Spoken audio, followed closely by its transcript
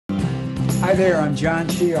Hi there, I'm John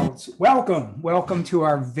Shields. Welcome to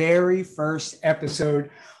our very first episode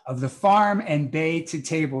of the Farm and Bay to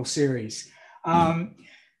Table series.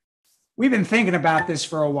 We've been thinking about this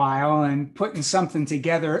for a while and putting something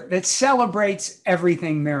together that celebrates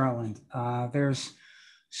everything Maryland. There's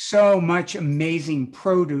so much amazing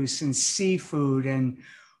produce and seafood and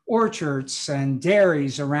orchards and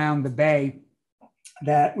dairies around the Bay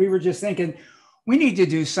that we were just thinking we need to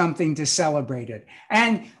do something to celebrate it.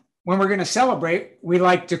 And when we're going to celebrate, we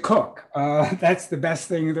like to cook. That's the best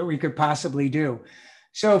thing that we could possibly do.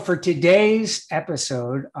 So for today's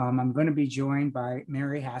episode, I'm going to be joined by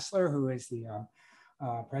Mary Hastler, who is the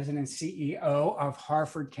president and CEO of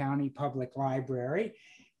Harford County Public Library.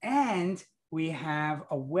 And we have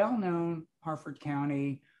a well-known Harford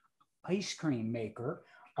County ice cream maker.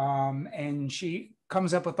 And she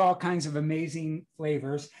comes up with all kinds of amazing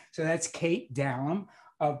flavors. So that's Kate Dallam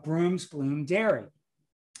of Broom's Bloom Dairy.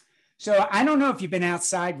 So I don't know if you've been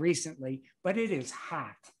outside recently, but it is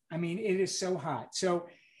hot. I mean, it is so hot. So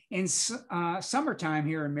in summertime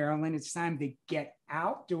here in Maryland, it's time to get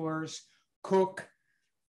outdoors, cook,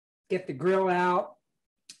 get the grill out,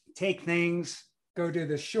 take things, go to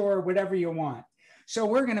the shore, whatever you want. So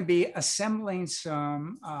we're going to be assembling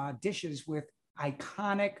some dishes with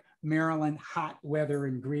iconic Maryland hot weather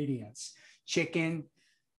ingredients: chicken,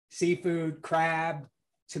 seafood, crab,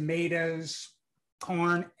 tomatoes,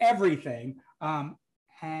 corn, everything.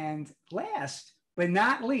 And last but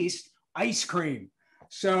not least, ice cream.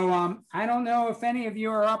 So I don't know if any of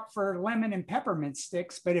you are up for lemon and peppermint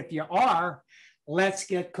sticks, but if you are, let's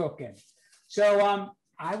get cooking. So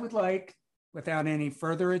I would like, without any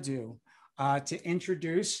further ado, to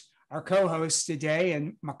introduce our co-host today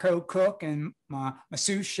and my co-cook and my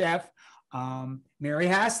sous chef, Mary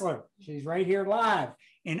Hastler. She's right here live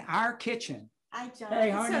in our kitchen. Hi, John. Hey,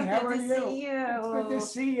 honey, so how are you? See you. It's good to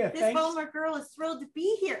see you. This Baltimore girl is thrilled to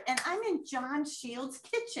be here, and I'm in John Shields'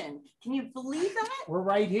 kitchen. Can you believe that? We're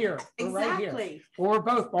right here. Exactly. Right here. Well, we're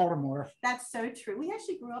both Baltimore. That's so true. We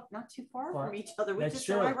actually grew up not too far from each other, which is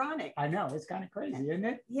true. so ironic. I know. It's kind of crazy, isn't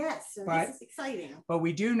it? Yes. So this is exciting. But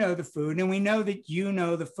we do know the food, and we know that you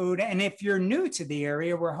know the food. And if you're new to the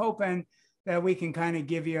area, we're hoping that we can kind of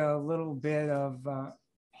give you a little bit of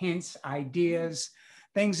hints, ideas,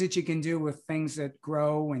 things that you can do with things that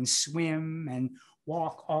grow and swim and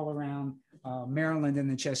walk all around Maryland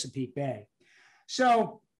and the Chesapeake Bay.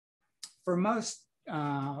 So for most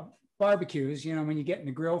barbecues, you know, when you're getting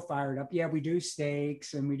the grill fired up, yeah, we do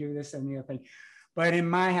steaks and we do this and the other thing. But in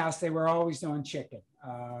my house, they were always doing chicken.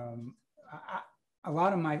 A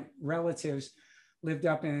lot of my relatives lived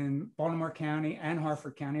up in Baltimore County and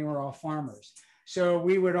Harford County. We're all farmers. So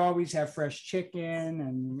we would always have fresh chicken,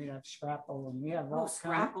 and we'd have scrapple, and we have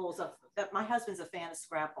scrapples. My husband's a fan of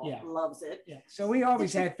scrapple. Yeah. Loves it. Yeah. So we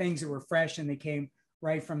always had things that were fresh, and they came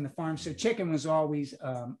right from the farm. So chicken was always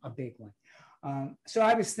a big one. So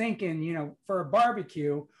I was thinking, you know, for a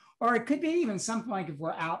barbecue, or it could be even something like if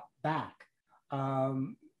we're out back.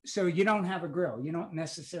 So you don't have a grill. You don't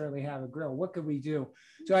necessarily have a grill. What could we do?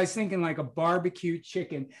 So I was thinking like a barbecue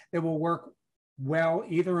chicken that will work well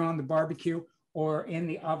either on the barbecue or in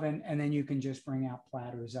the oven, and then you can just bring out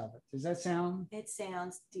platters of it. Does that sound? It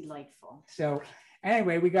sounds delightful. So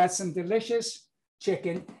anyway, we got some delicious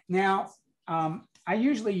chicken. Now, I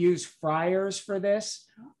usually use fryers for this,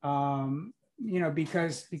 you know,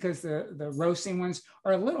 because the roasting ones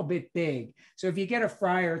are a little bit big. So if you get a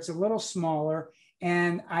fryer, it's a little smaller,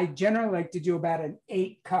 and I generally like to do about an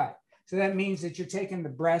 8 cut. So that means that you're taking the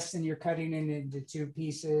breast and you're cutting it into 2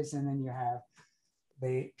 pieces, and then you have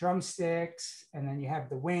the drumsticks, and then you have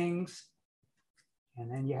the wings,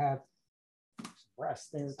 and then you have breast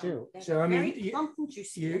there too. So I mean,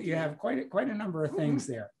 you have quite a number of things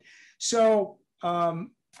there. So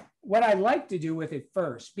what I like to do with it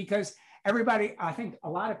first, because everybody, I think a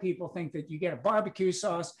lot of people think that you get a barbecue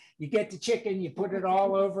sauce, you get the chicken, you put it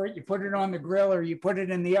all over it, you put it on the grill, or you put it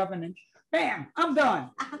in the oven, and bam, I'm done.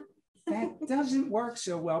 That doesn't work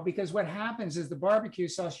so well, because what happens is the barbecue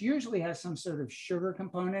sauce usually has some sort of sugar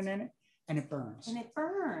component in it, and it burns.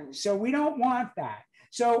 So we don't want that.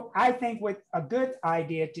 So I think what a good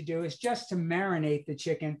idea to do is just to marinate the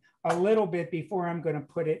chicken a little bit before I'm going to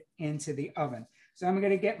put it into the oven. So I'm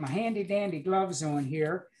going to get my handy dandy gloves on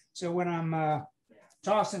here. So when I'm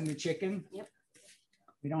tossing the chicken,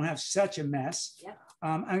 we don't have such a mess.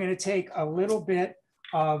 I'm going to take a little bit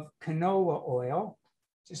of canola oil.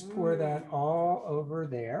 Just pour that all over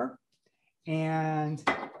there. And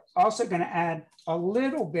also going to add a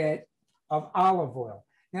little bit of olive oil.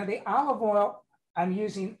 Now the olive oil, I'm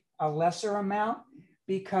using a lesser amount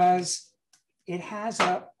because it has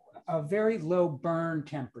a very low burn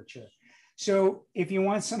temperature. So if you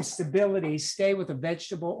want some stability, stay with a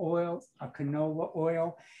vegetable oil, a canola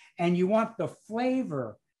oil, and you want the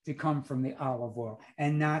flavor to come from the olive oil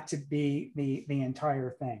and not to be the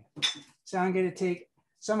entire thing. So I'm going to take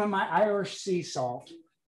some of my Irish sea salt.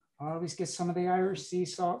 I always get some of the Irish sea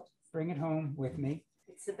salt, bring it home with me.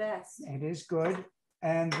 It's the best. It is good.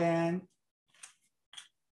 And then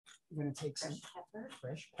I'm going to take some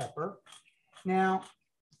fresh pepper. Now,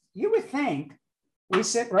 you would think we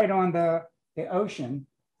sit right on the ocean.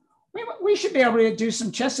 We should be able to do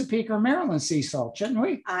some Chesapeake or Maryland sea salt, shouldn't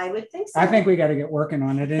we? I would think so. I think we got to get working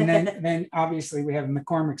on it. And then obviously we have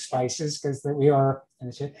McCormick spices because we are in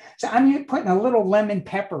the shit. So I'm putting a little lemon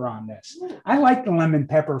pepper on this. I like the lemon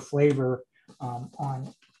pepper flavor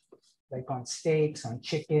on steaks, on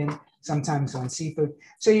chicken, sometimes on seafood.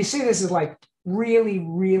 So you see, this is like really,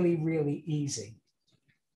 really, really easy.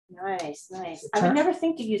 Nice, nice. I would never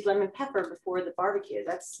think to use lemon pepper before the barbecue.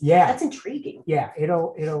 That's intriguing. Yeah,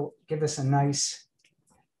 it'll give us a nice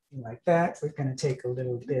like that. We're going to take a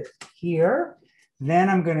little bit here. Then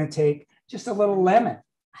I'm going to take just a little lemon.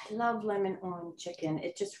 I love lemon on chicken.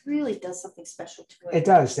 It just really does something special to it. It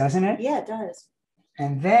does, doesn't it? Yeah, it does.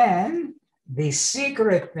 And then the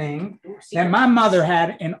secret thing that my mother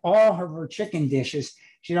had in all of her chicken dishes,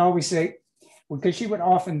 she'd always say, because she would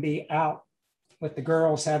often be out with the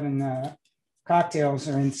girls having cocktails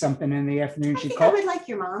or in something in the afternoon. I would like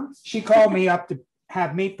your mom. She called me up to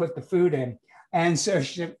have me put the food in. And so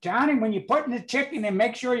she said, Johnny, when you're putting the chicken in,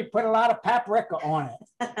 make sure you put a lot of paprika on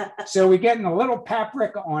it. So we're getting a little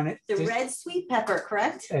paprika on it. The red sweet pepper,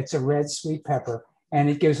 correct? It's a red sweet pepper. And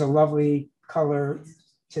it gives a lovely color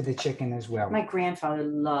to the chicken as well. My grandfather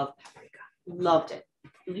loved paprika. Loved it.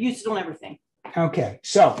 Used it on everything. Okay,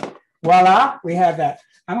 so voila, we have that.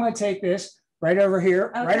 I'm going to take this right over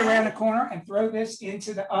here, right around the corner, and throw this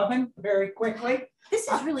into the oven very quickly. This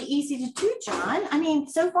is really easy to do, John. I mean,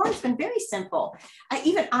 so far it's been very simple.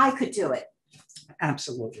 Even I could do it.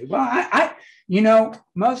 Absolutely. Well, I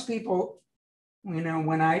most people,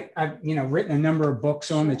 when I've written a number of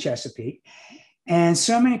books on the Chesapeake, and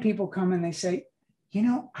so many people come and they say,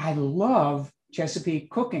 I love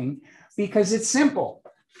Chesapeake cooking because it's simple.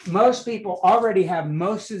 Most people already have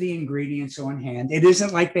most of the ingredients on hand. It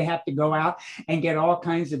isn't like they have to go out and get all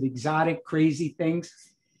kinds of exotic, crazy things.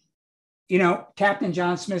 Captain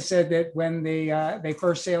John Smith said that when they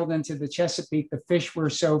first sailed into the Chesapeake, the fish were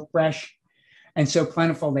so fresh and so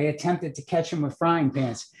plentiful, they attempted to catch them with frying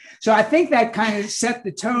pans. So I think that kind of set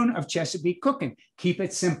the tone of Chesapeake cooking. Keep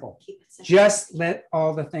it simple. Just let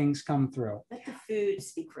all the things come through. Let the food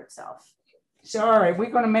speak for itself. So, all right,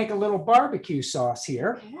 we're going to make a little barbecue sauce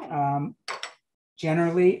here. Okay.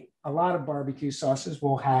 Generally, a lot of barbecue sauces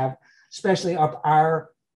will have, especially up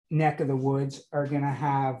our neck of the woods, are going to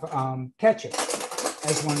have ketchup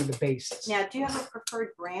as one of the bases. Now, do you have a preferred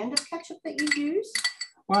brand of ketchup that you use?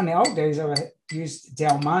 Well, in the old days, I used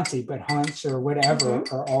Del Monte, but Hunt's or whatever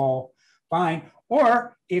are all fine.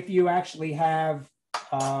 Or if you actually have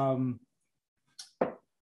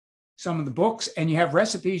some of the books and you have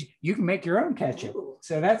recipes, you can make your own ketchup. Ooh.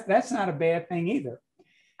 So that's not a bad thing either.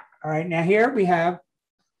 All right, now here we have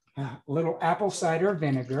a little apple cider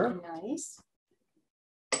vinegar. Nice.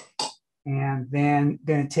 And then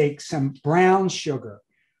going to take some brown sugar.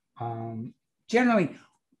 Generally,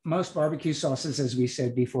 most barbecue sauces, as we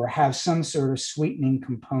said before, have some sort of sweetening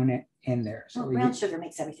component in there. So brown sugar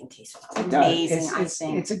makes everything taste amazing, I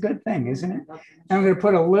think. It's a good thing, isn't it? I'm going to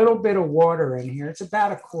put a little bit of water in here. It's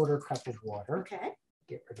about a quarter cup of water. Okay.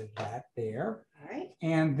 Get rid of that there. All right.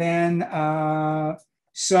 And then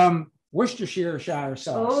some Worcestershire sauce.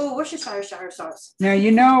 Oh, Worcestershire sauce.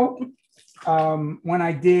 Now, when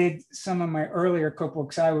I did some of my earlier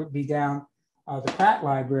cookbooks, I would be down the Pratt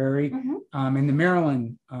Library in the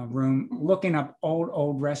Maryland room looking up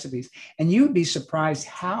old recipes. And you'd be surprised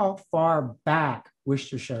how far back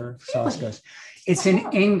Worcestershire sauce goes. It's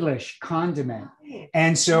an English condiment.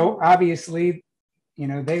 And so obviously,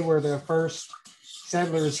 they were the first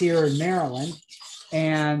settlers here in Maryland.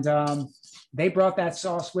 And they brought that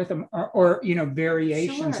sauce with them or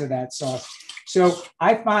variations of that sauce. So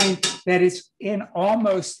I find that it's in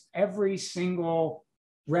almost every single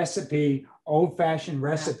recipe, old-fashioned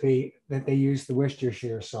recipe, that they use the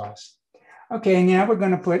Worcestershire sauce. Okay, now we're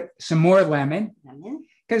going to put some more lemon.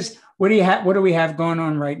 Because what do we have going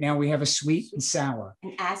on right now? We have a sweet and sour.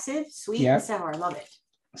 An acid, sweet, and sour. I love it.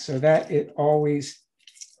 So that it always.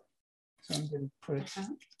 So I'm going to put it.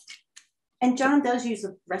 And John does use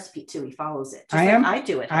the recipe too. He follows it. I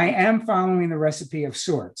do it. I am following the recipe of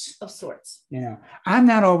sorts. Of sorts. I'm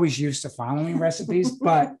not always used to following recipes,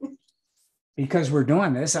 but because we're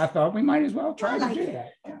doing this, I thought we might as well try to do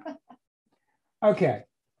that. Okay.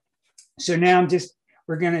 So now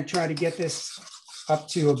we're going to try to get this up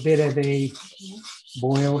to a bit of a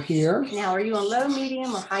boil here. Now, are you on low,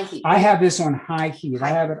 medium, or high heat? I have this on high heat. I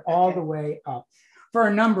have it all the way up for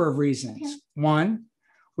a number of reasons. Okay. One,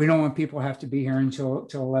 we don't want people to have to be here until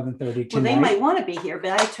 11:30 tonight. Well, they might want to be here,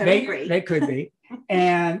 but I totally agree. They could be.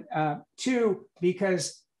 And two,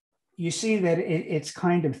 because you see that it's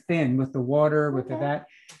kind of thin with the water, with that.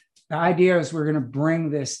 The idea is we're going to bring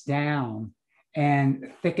this down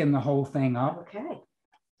and thicken the whole thing up. Okay.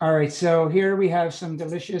 All right. So here we have some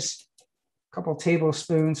delicious couple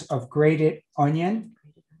tablespoons of grated onion.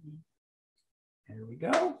 There we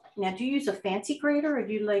go. Now, do you use a fancy grater, or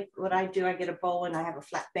do you like what I do? I get a bowl and I have a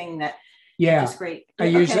flat thing that is great. I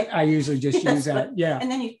usually just use that. Yeah.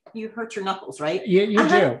 And then you hurt your knuckles, right? You do.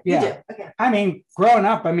 Yeah. You do. Okay. I mean, growing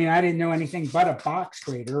up, I didn't know anything but a box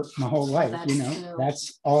grater my whole life. True.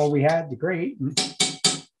 That's all we had to grate.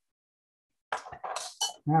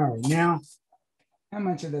 All right. Now, how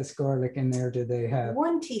much of this garlic in there do they have?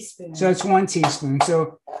 1 teaspoon. So it's 1 teaspoon.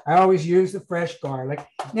 So I always use the fresh garlic.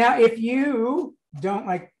 Now, if you don't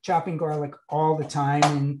like chopping garlic all the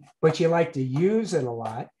time, but you like to use it a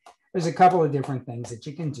lot, there's a couple of different things that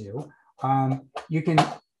you can do. You can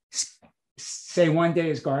say one day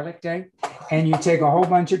is garlic day, and you take a whole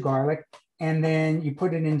bunch of garlic, and then you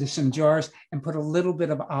put it into some jars and put a little bit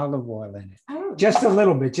of olive oil in it. Oh. Just a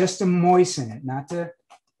little bit, just to moisten it, not to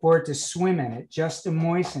for it to swim in it, just to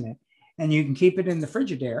moisten it. And you can keep it in the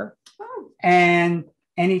Frigidaire. Oh. And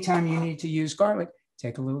anytime you need to use garlic,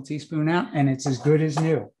 take a little teaspoon out, and it's as good as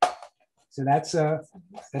new. So that's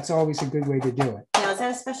always a good way to do it. Now, is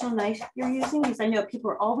that a special knife you're using? Because I know people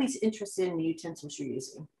are always interested in the utensils you're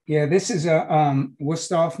using. Yeah, this is a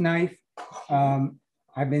Wusthof knife.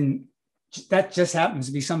 That just happens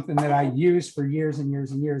to be something that I used for years and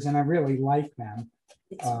years and years, and I really like them.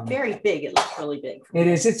 It's very big. It looks really big. It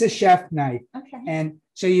is. It's a chef knife. Okay. And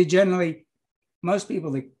so most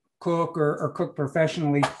people that cook or cook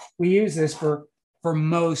professionally, we use this for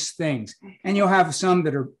most things. Okay. And you'll have some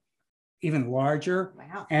that are even larger.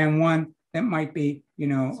 Wow. And one that might be,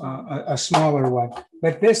 a smaller one.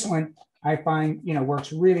 But this one I find,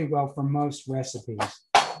 works really well for most recipes.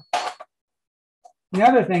 The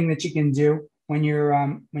other thing that you can do when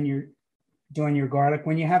you're doing your garlic,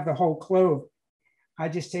 when you have the whole clove, I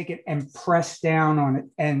just take it and press down on it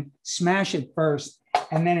and smash it first,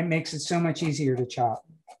 and then it makes it so much easier to chop.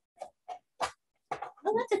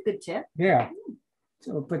 Oh, that's a good tip. Yeah.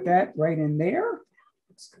 So we'll put that right in there.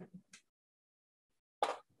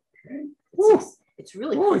 Okay. It's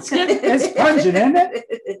really it's pungent, isn't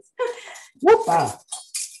it? Whoop!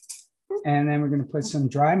 And then we're going to put some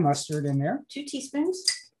dry mustard in there. 2 teaspoons.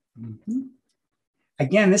 Mm-hmm.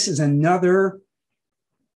 Again, this is another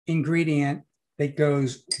ingredient that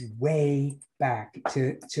goes way back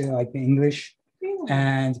to like the English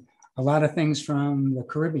and a lot of things from the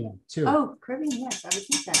Caribbean too. Oh, Caribbean, yes, I would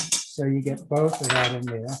think that. So you get both of that in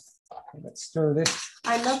there. Okay, let's stir this.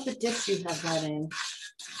 I love the dish you have that in.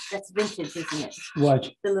 That's vintage, isn't it? What?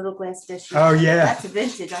 The little glass dish. Oh, yeah. That's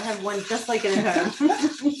vintage. I have one just like it at home.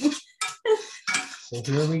 So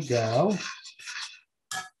here we go.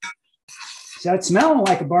 So it's smelling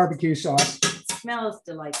like a barbecue sauce. It smells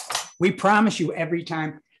delightful. We promise you every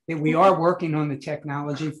time that we are working on the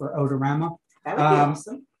technology for Odorama. That would be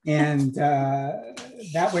awesome. And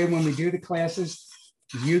that way, when we do the classes,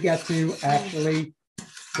 you get to actually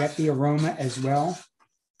get the aroma as well.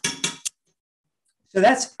 So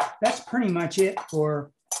that's pretty much it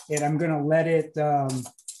for it. I'm going to let it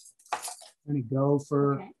go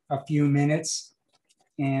for a few minutes.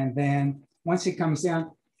 And then once it comes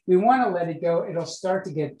down, we want to let it go. It'll start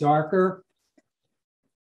to get darker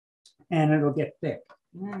and it'll get thick.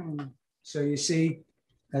 So you see,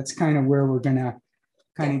 that's kind of where we're going to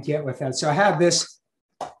kind of get with that. So I have this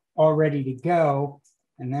all ready to go,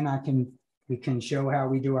 and then we can show how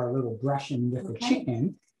we do our little brushing with the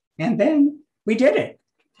chicken. And then we did it.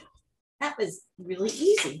 That was really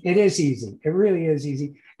easy. It is easy. It really is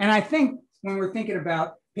easy. And I think when we're thinking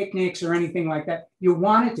about picnics or anything like that, you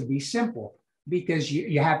want it to be simple because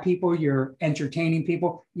you have people, you're entertaining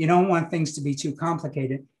people. You don't want things to be too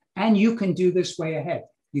complicated. And you can do this way ahead.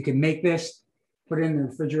 You can make this, put it in the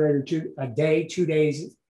refrigerator 2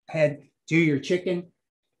 days ahead, do your chicken.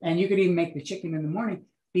 And you could even make the chicken in the morning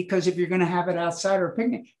because if you're going to have it outside or a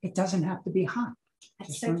picnic, it doesn't have to be hot.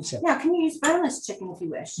 Now, can you use boneless chicken if you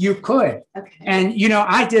wish? You could. Okay. And,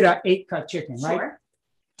 I did a 8-cut chicken, right? Sure.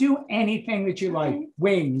 Do anything that you like,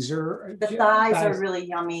 wings or the thighs are really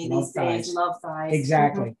yummy these days. Love thighs.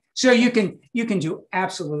 Exactly. So you can do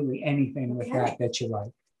absolutely anything with that you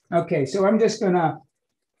like. Okay, so I'm just gonna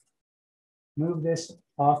move this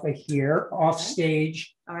off of here, off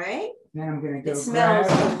stage. All right. Then I'm going to go. It smells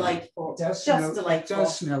grab, delightful. Just delightful. It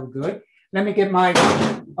does smell good. Let me get my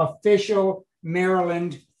official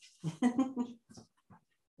Maryland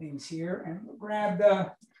things here and grab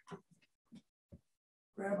a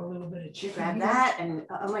little bit of chicken. Grab that, and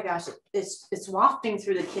oh my gosh, it's wafting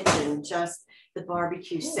through the kitchen, just the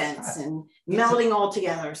barbecue scents and melding all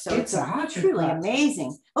together. So it's truly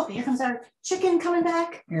amazing. Oh, here comes our chicken coming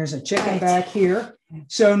back. There's a chicken back here.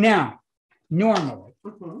 So now, normally,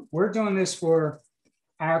 we're doing this for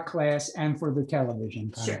our class and for the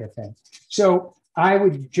television kind of thing. So I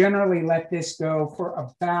would generally let this go for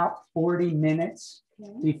about 40 minutes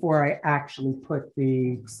before I actually put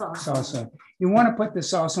the sauce on. You want to put the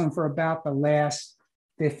sauce on for about the last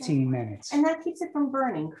 15 minutes. And that keeps it from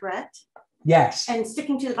burning, correct? Yes. And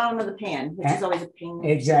sticking to the bottom of the pan, which is always a pain.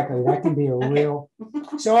 Exactly. That can be a real.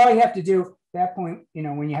 So all you have to do at that point,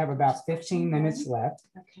 when you have about 15 minutes left,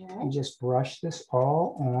 you just brush this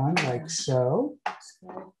all on like so.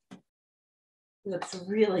 It looks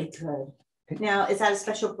really good. Now, is that a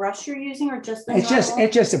special brush you're using, or just the it's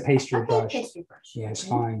just a pastry brush. Pastry brush. Yeah, it's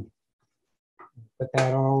fine. Put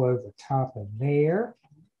that all over top of there.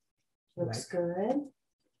 Looks good.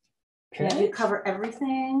 Okay. Did you cover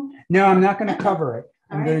everything? No, I'm not going to cover it.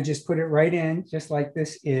 I'm going to just put it right in, just like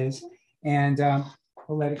this is, and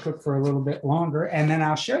we'll let it cook for a little bit longer, and then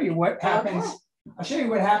I'll show you what happens. I'll show you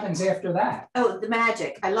what happens after that. Oh, the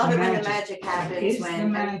magic. I love it when the magic happens. When the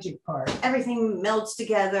magic part. Everything melts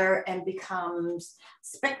together and becomes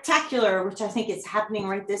spectacular, which I think is happening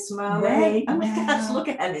right this moment. Right oh my now. gosh, look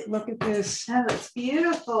at it. Look at this. Oh, it's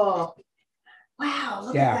beautiful. Wow,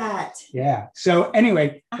 look at that. Yeah. So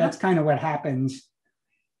anyway, that's kind of what happens.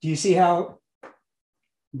 Do you see how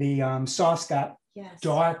the sauce got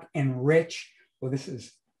dark and rich? Well, this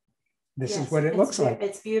is what it looks like.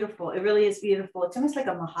 It's beautiful. It really is beautiful. It's almost like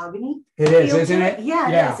a mahogany. It is, isn't it? Yeah,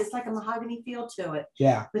 it is. It's like a mahogany feel to it.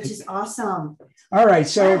 Yeah. Which is awesome. All right.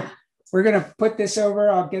 So we're going to put this over.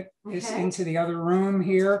 I'll get this into the other room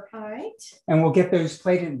here. All right. And we'll get those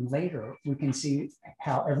plated, and later we can see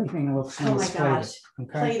how everything looks. Oh my gosh.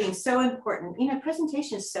 Okay. Plating, so important.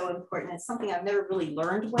 Presentation is so important. It's something I've never really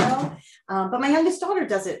learned well, but my youngest daughter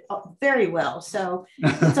does it very well. So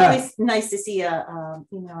it's always nice to see a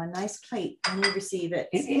nice plate when you receive it.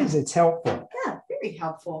 It is. It's helpful. Yeah, very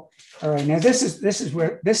helpful. All right. Now this is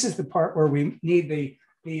the part where we need the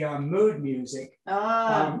mood music.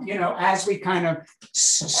 As we kind of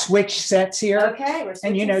switch sets here. Okay. We're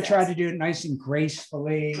and try to do it nice and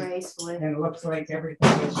gracefully. And it looks like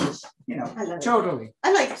everything is just, totally.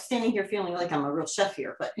 I like standing here feeling like I'm a real chef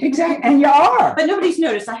here, but exactly, and you are. But nobody's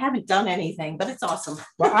noticed. I haven't done anything, but it's awesome.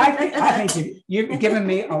 Well, I think you've given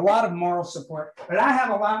me a lot of moral support, but I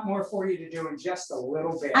have a lot more for you to do in just a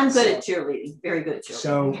little bit. I'm good at cheerleading. Very good at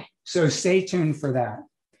cheerleading. So stay tuned for that.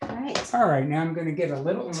 All right, now I'm going to get a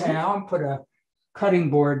little towel and put a cutting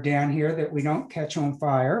board down here that we don't catch on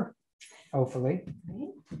fire. Hopefully.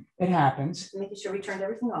 It happens. Making sure we turned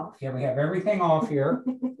everything off. Yeah, we have everything off here.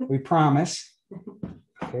 We promise.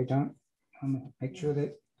 Okay, I'm going to make sure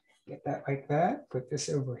that get that like that. Put this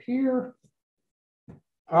over here.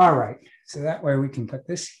 All right, so that way we can put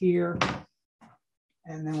this here.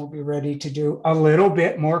 And then we'll be ready to do a little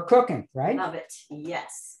bit more cooking, right? Love it.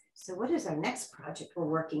 Yes. So what is our next project we're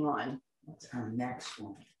working on? What's our next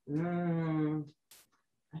one?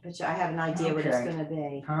 I bet you I have an idea what it's going to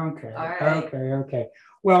be. Okay. All right. Okay.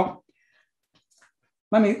 Well,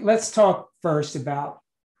 let's talk first about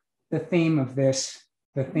the theme of this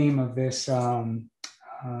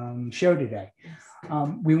show today.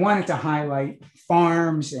 We wanted to highlight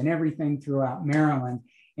farms and everything throughout Maryland,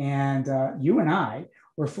 and you and I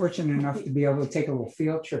were fortunate enough to be able to take a little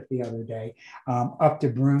field trip the other day up to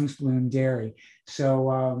Broom Dairy.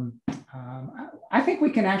 So I think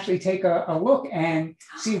we can actually take a look and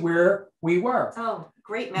see where we were. Oh,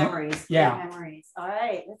 great memories. Yeah. Great memories. All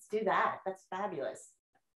right, let's do that. That's fabulous.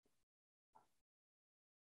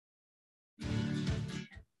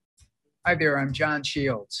 Hi there, I'm John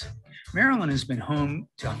Shields. Maryland has been home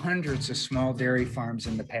to hundreds of small dairy farms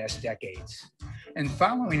in the past decades. And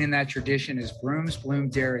following in that tradition is Broom's Bloom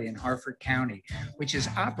Dairy in Harford County, which has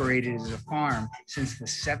operated as a farm since the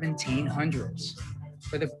 1700s.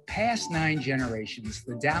 For the past 9 generations,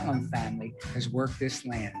 the Dallam family has worked this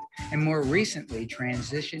land and more recently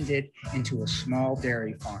transitioned it into a small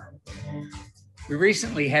dairy farm. We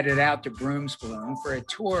recently headed out to Broom's Bloom for a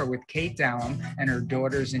tour with Kate Dallam and her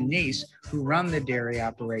daughters and niece who run the dairy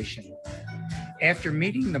operation. After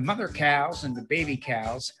meeting the mother cows and the baby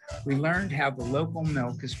cows, we learned how the local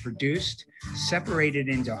milk is produced, separated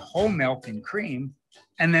into whole milk and cream,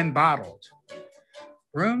 and then bottled.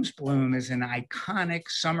 Broom's Bloom is an iconic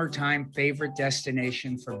summertime favorite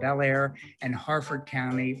destination for Bel Air and Harford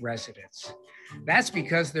County residents. That's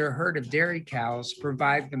because their herd of dairy cows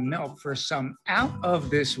provide the milk for some out of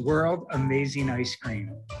this world amazing ice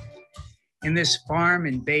cream. In this farm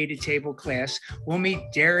and bay to table class, we'll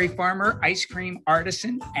meet dairy farmer, ice cream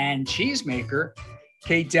artisan, and cheesemaker,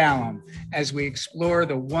 Kate Dallam, as we explore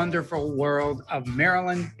the wonderful world of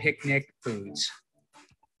Maryland picnic foods.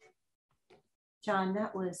 John,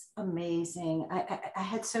 that was amazing. I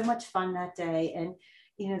had so much fun that day. And,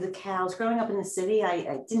 you know, the cows, growing up in the city,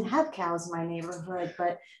 I didn't have cows in my neighborhood,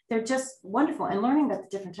 but they're just wonderful. And learning about the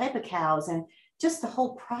different type of cows and just the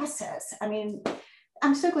whole process. I mean,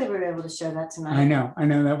 I'm so glad we were able to show that tonight. I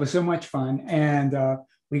know. That was so much fun. And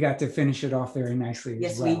we got to finish it off very nicely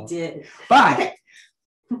as well. Yes, we did. But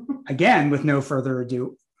again, with no further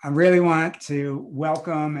ado, I really want to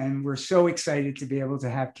welcome, and we're so excited to be able to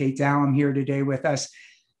have Kate Dallam here today with us,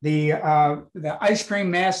 the ice cream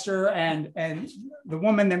master and the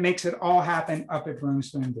woman that makes it all happen up at Broom.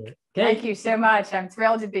 Kate, thank you so much. I'm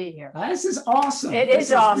thrilled to be here. This is awesome. This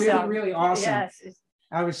is awesome. Really, really awesome. Yes.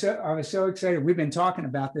 I was so excited. We've been talking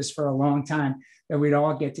about this for a long time, that we'd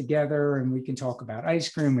all get together and we can talk about ice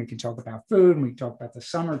cream, we can talk about food, and we can talk about the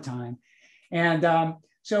summertime. And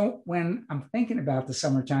so when I'm thinking about the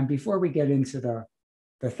summertime, before we get into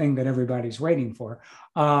the thing that everybody's waiting for,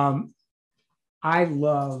 I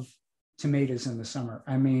love tomatoes in the summer.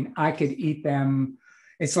 I mean, I could eat them.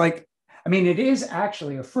 It's like, I mean, it is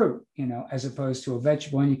actually a fruit, you know, as opposed to a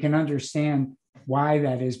vegetable. And you can understand why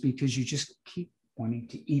that is, because you just keep wanting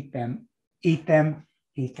to eat them.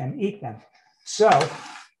 So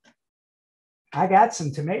I got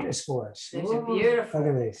some tomatoes for us. These are beautiful.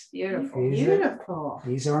 Look at these. Beautiful.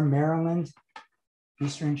 These are Maryland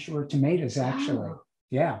Eastern Shore tomatoes, actually.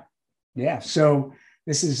 Wow. Yeah. So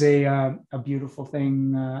this is a beautiful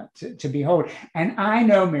thing to behold. And I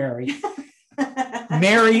know Mary.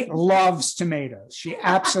 Mary loves tomatoes. She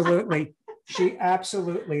absolutely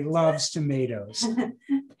loves tomatoes.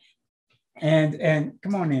 And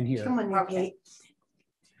come on in here. Come on, Kate.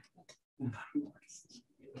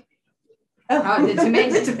 The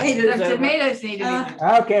tomatoes need to be.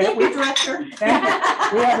 Okay. We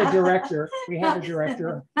have a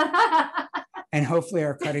director. And hopefully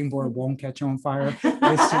our cutting board won't catch on fire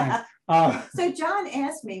this time. So John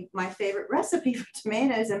asked me my favorite recipe for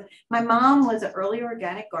tomatoes. And my mom was an early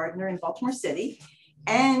organic gardener in Baltimore City.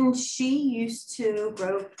 And she used to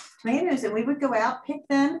grow tomatoes, and we would go out, pick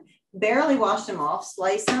them, barely wash them off,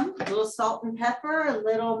 slice them, a little salt and pepper, a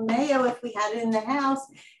little mayo if we had it in the house,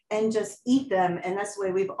 and just eat them. And that's the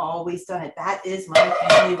way we've always done it. That is my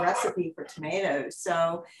family recipe for tomatoes.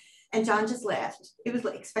 So, and John just laughed. He was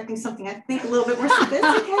like expecting something, I think, a little bit more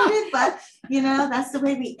sophisticated, but you know, that's the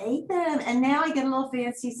way we ate them. And now I get a little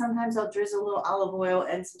fancy. Sometimes I'll drizzle a little olive oil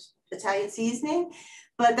and some Italian seasoning,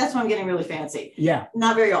 but that's when I'm getting really fancy. Yeah.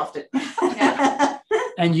 Not very often. Yeah.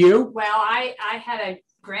 And you? Well, I had a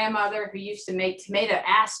grandmother who used to make tomato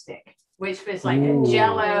aspic, which was like Ooh. a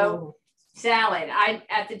Jello salad.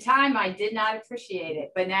 At the time I did not appreciate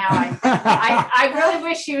it, but now I really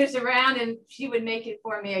wish she was around and she would make it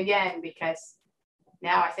for me again, because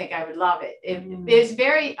now I think I would love it. It's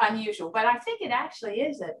very unusual, but I think it actually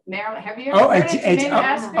is a Maryland. Have you ever heard of tomato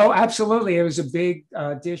aspic? Oh, absolutely. It was a big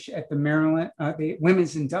dish at the Maryland, the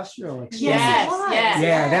Women's Industrial Exchange. Yes.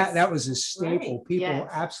 Yeah, that was a staple. Right. People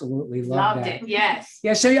absolutely loved that. It. Yes.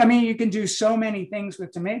 Yeah, so I mean, you can do so many things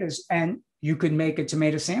with tomatoes, and you could make a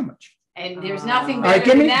tomato sandwich. And there's nothing All better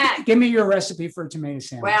right, than that. Give me your recipe for a tomato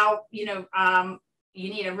sandwich. Well, you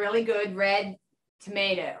need a really good red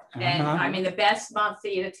tomato. And I mean, the best month to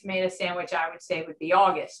eat a tomato sandwich, I would say, would be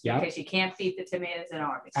August, because you can't beat the tomatoes in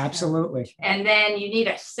August. Absolutely. And then you need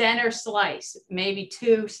a center slice, maybe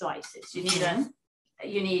 2 slices. You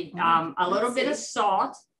need a little bit of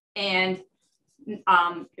salt and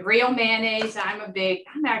real mayonnaise. I'm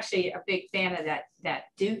actually a big fan of that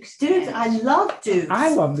Duke's. Dude, I love Duke's.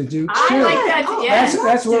 I love the Duke's too. I like that. Yes.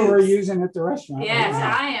 That's what we're using at the restaurant. Yes, right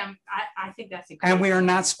now. I am. I think that's a great. And we are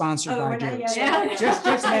not sponsored by Duke's.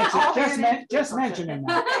 Just mentioning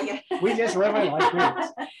that. We just really like Duke's.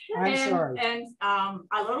 I'm sorry. And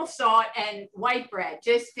a little salt and white bread,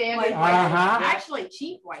 just family white bread. Actually,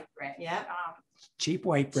 cheap white bread. Yeah. Cheap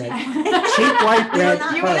white bread. Cheap white bread.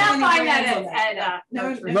 You will not find that at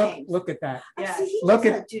Look at that. Yeah. Look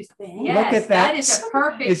at Yes, look at that. That is a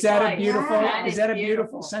perfect. Is that slice. a beautiful? That Is that a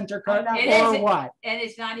beautiful center cut It or is. what? And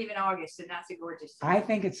it's not even August, and that's a gorgeous. I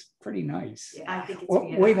think it's pretty nice. Yeah. I think it's Well,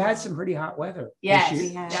 beautiful. we've had some pretty hot weather Yes, this year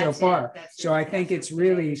we have. so That's far. it. That's So it. I think That's it's it.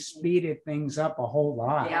 really speeded things up a whole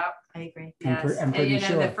lot. Yep. I agree. Yes. I'm And pretty you know,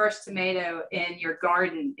 sure. the first tomato in your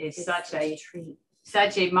garden is It's such a treat.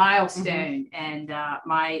 such a milestone. And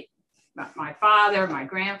my father, my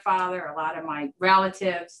grandfather, a lot of my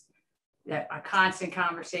relatives, that a constant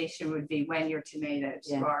conversation would be when your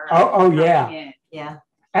tomatoes are coming in. Yeah.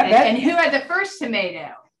 And who had the first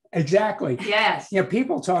tomato? Exactly. Yes. Yeah,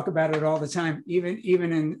 people talk about it all the time,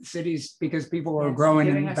 even in cities, because people are Yes, growing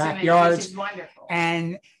Giving in us tomatoes, backyards, which is wonderful.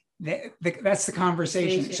 and that's the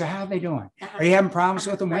conversation. So how are they doing? Uh-huh. Are you having problems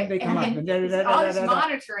with them? When Right. they come up? And it's all this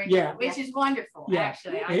monitoring, Yeah. which is wonderful. Yeah.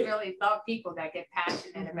 Actually, I really love people that get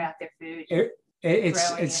passionate about their food.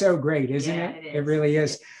 It's so great, isn't Yeah, it? it It is. really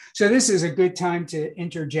is. So this is a good time to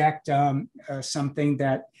interject something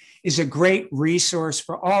that is a great resource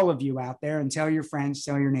for all of you out there, and tell your friends,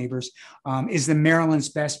 tell your neighbors, is the Maryland's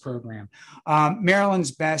Best program.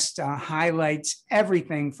 Maryland's Best highlights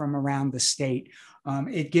everything from around the state.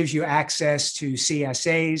 It gives you access to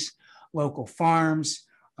CSAs, local farms,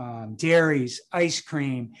 dairies, ice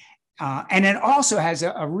cream, and it also has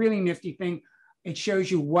a really nifty thing. It shows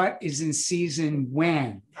you what is in season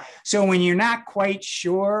when. So when you're not quite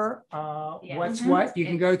sure what's what, you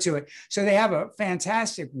can go to it. So they have a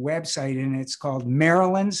fantastic website, and it's called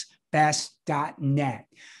marylandsbest.net.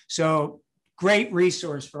 So great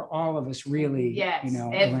resource for all of us, really. Yes. You know,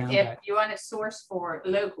 if you want to source for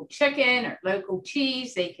local chicken or local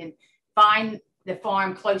cheese, they can find the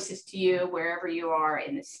farm closest to you wherever you are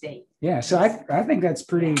in the state. Yeah. So I think that's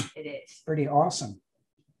pretty. It is pretty awesome.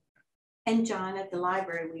 And John, at the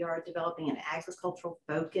library, we are developing an agricultural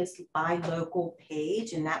focused buy local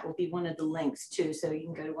page, and that will be one of the links too. So you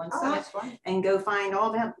can go to one site and go find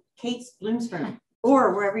all about Kate's Bloomsburg,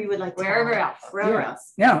 or wherever you would like to. Wherever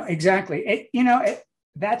else. No, exactly.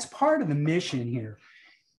 That's part of the mission here.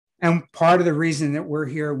 And part of the reason that we're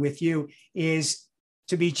here with you is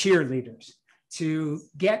to be cheerleaders, to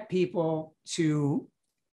get people to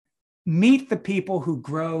meet the people who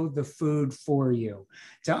grow the food for you,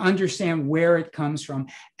 to understand where it comes from,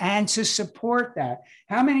 and to support that.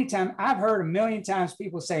 How many times I've heard a million times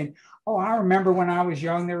people saying, oh, I remember when I was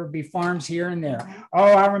young, there would be farms here and there. Oh,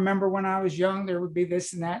 I remember when I was young, there would be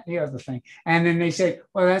this and that and the other thing. And then they say,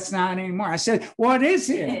 well, that's not anymore. I said, well, it is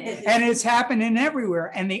here. And it's happening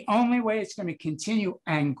everywhere. And the only way it's going to continue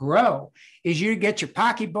and grow is you get your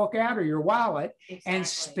pocketbook out or your wallet and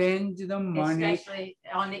spend the money. Especially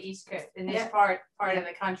on the East Coast, in this part of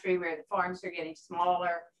the country where the farms are getting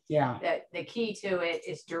smaller. Yeah. The key to it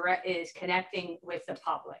is connecting with the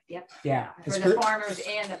public. Yep. Yeah. For the farmers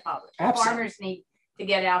and the public. The farmers need to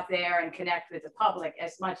get out there and connect with the public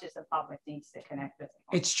as much as the public needs to connect with them.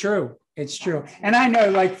 It's true. It's true. And I know,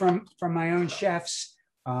 like from my own chefs,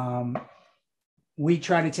 we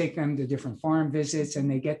try to take them to different farm visits,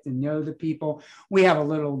 and they get to know the people. We have a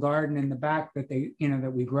little garden in the back that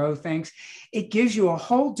that we grow things. It gives you a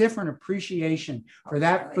whole different appreciation for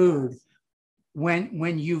that food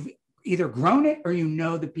when you've either grown it or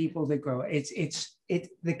the people that grow it.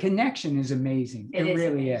 The connection is amazing. It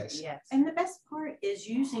really is. Yes. And the best part is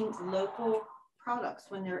using local products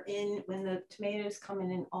when the tomatoes come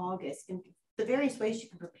in August, and the various ways you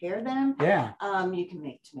can prepare them. Yeah. You can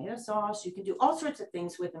make tomato sauce. You can do all sorts of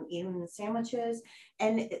things with them, even in sandwiches.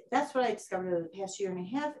 And that's what I discovered over the past year and a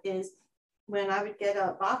half is when I would get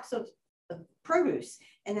a box of produce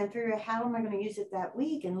and then figure out how am I going to use it that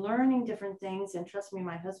week, and learning different things. And trust me,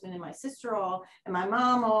 my husband and my sister and my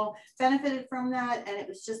mom all benefited from that. And it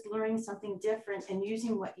was just learning something different and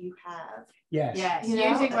using what you have. Yes. Yes.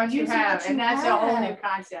 Using what you have. And that's a whole new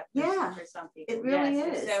concept for some people. It really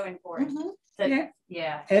is. It's so important. It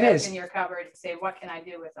is. In your cupboard and say, what can I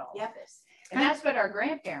do with all of this? And that's what our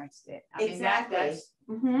grandparents did. Exactly.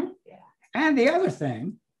 And the other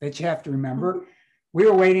thing that you have to remember, we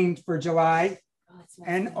were waiting for July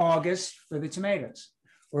and August for the tomatoes.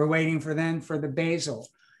 We're waiting for the basil.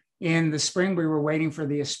 In the spring, we were waiting for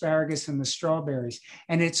the asparagus and the strawberries.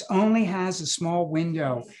 And it only has a small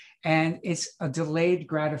window, and it's a delayed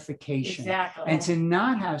gratification. Exactly. And to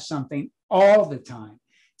not have something all the time,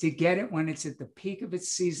 to get it when it's at the peak of its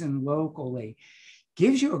season locally,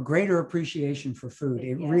 gives you a greater appreciation for food.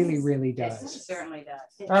 It really, really does. Yes, it certainly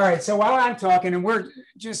does. All right. So while I'm talking, and we're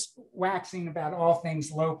just waxing about all things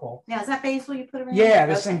local. Now, is that basil you put around? Yeah,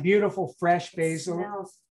 there's some beautiful fresh basil.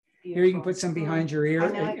 Smells beautiful. Here, you can put some behind your ear.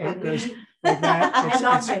 It goes like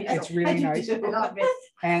that. It's really nice.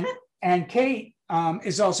 And Kate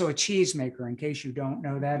is also a cheesemaker, in case you don't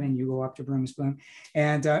know that, and you go up to Broom's Bloom.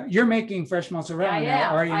 And you're making fresh mozzarella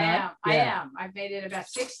now, are you not? I am. I've made it about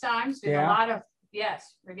 6 times with a lot of.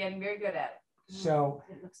 Yes, we're getting very good at it. So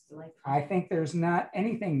it looks delightful. I think there's not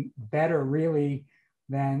anything better really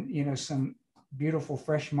than, some beautiful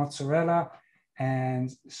fresh mozzarella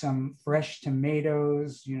and some fresh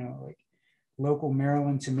tomatoes, you know, like local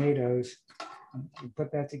Maryland tomatoes. We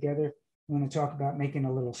put that together. We want to talk about making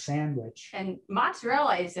a little sandwich. And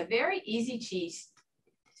mozzarella is a very easy cheese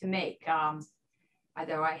to make.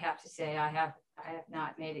 Although I have to say I have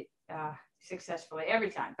not made it successfully every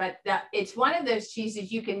time, but it's one of those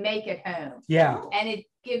cheeses you can make at home. Yeah. And it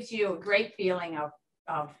gives you a great feeling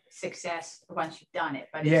of success once you've done it.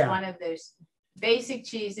 But it's one of those basic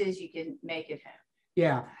cheeses you can make at home.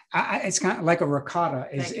 Yeah, it's kind of like a ricotta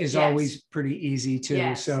is always pretty easy too.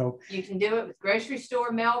 Yes. So you can do it with grocery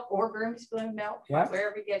store milk or Broom spoon milk,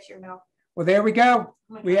 wherever you get your milk. Well, there we go.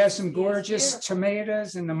 We have some gorgeous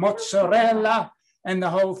tomatoes and the mozzarella and the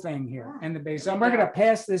whole thing here and the basil. And we're going to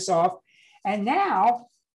pass this off. And now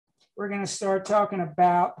we're going to start talking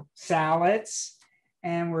about salads,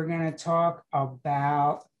 and we're going to talk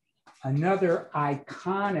about another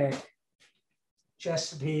iconic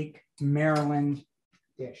Chesapeake, Maryland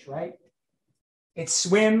dish, right? It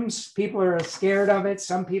swims. People are scared of it.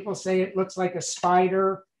 Some people say it looks like a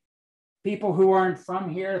spider. People who aren't from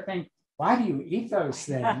here think, why do you eat those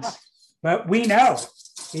things? But we know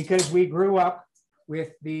because we grew up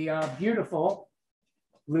with the beautiful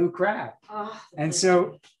blue crab. And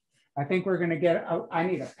so I think we're going to get, I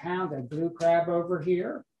need a pound of blue crab over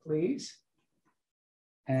here, please.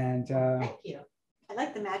 And thank you. I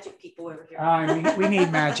like the magic people over here. We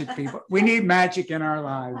need magic people. We need magic in our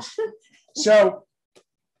lives. So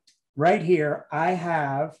right here, I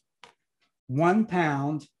have 1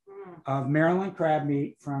 pound of Maryland crab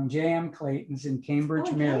meat from J.M. Clayton's in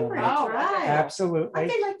Cambridge, Maryland. Oh, right. Absolutely.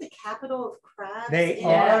 Aren't they like the capital of crabs? They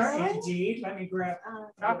are indeed. Let me grab.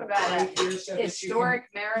 Talk about historic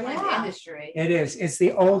Maryland industry. It is. It's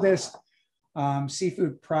the oldest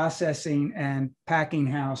seafood processing and packing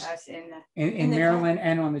house in Maryland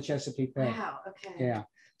and on the Chesapeake Bay. Wow. Okay. Yeah.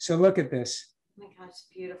 So look at this. Oh my gosh, it's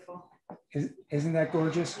beautiful. Isn't that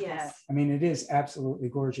gorgeous? Yes. I mean, it is absolutely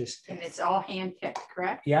gorgeous. And it's all hand-picked,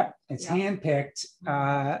 correct? Yep, it's hand-picked.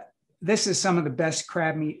 This is some of the best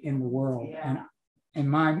crab meat in the world. Yeah. And in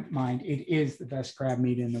my mind, it is the best crab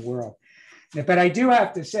meat in the world. But I do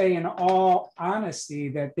have to say, in all honesty,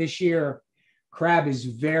 that this year, crab is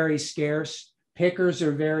very scarce. Pickers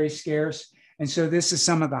are very scarce. And so this is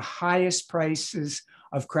some of the highest prices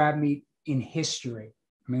of crab meat in history.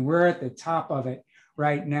 I mean, we're at the top of it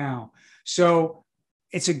right now. So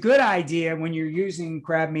it's a good idea when you're using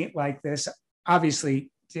crab meat like this,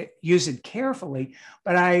 obviously to use it carefully,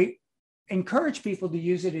 but I encourage people to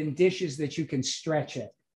use it in dishes that you can stretch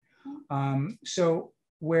it. So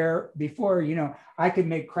where before, you know, I could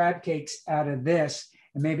make crab cakes out of this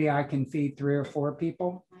and maybe I can feed 3 or 4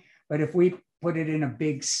 people. But if we put it in a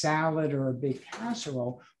big salad or a big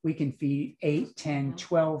casserole, we can feed 8, 10,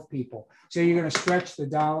 12 people. So you're going to stretch the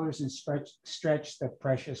dollars and stretch the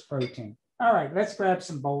precious protein. All right, let's grab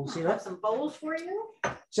some bowls here. I have some bowls for you.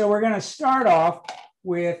 So we're going to start off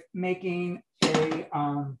with making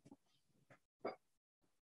a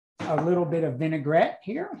little bit of vinaigrette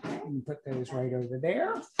here. And put those right over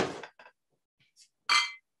there.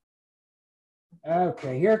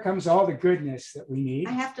 Okay, here comes all the goodness that we need.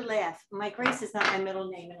 I have to laugh. My Grace is not my middle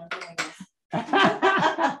name, and I'm doing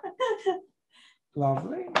this.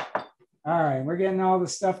 Lovely. All right, we're getting all the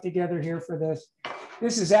stuff together here for this.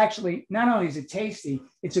 This is actually, not only is it tasty,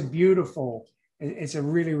 it's a beautiful, it's a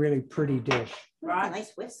really, really pretty dish. Right. A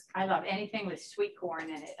nice whisk. I love anything with sweet corn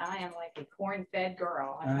in it. I am like a corn-fed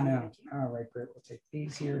girl. I know. All right, great. We'll take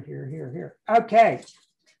these here, here, here, here. Okay.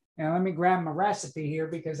 Now let me grab my recipe here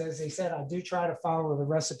because, as I said, I do try to follow the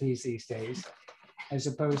recipes these days as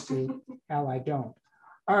opposed to how I don't.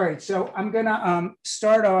 All right, so I'm gonna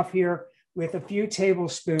start off here with a few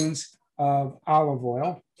tablespoons of olive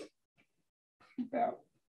oil. About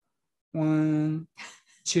 1,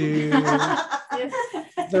 2,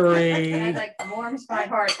 3. It like warms my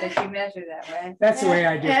heart that you measure that way. That's the way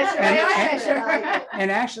I do it. That's the way I measure. And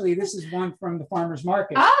actually, this is one from the farmer's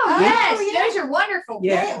market. Oh, yes, those are wonderful.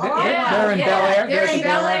 Yeah, they're in Bel Air. They're in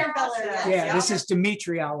Bel Air. Yeah, this is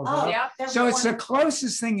Dimitri olive oil. Yeah. So it's the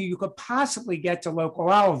closest thing you could possibly get to local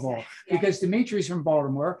olive oil because Dimitri's from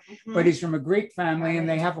Baltimore, but he's from a Greek family and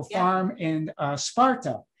they have a farm in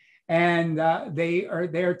Sparta. And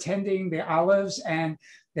they're tending the olives and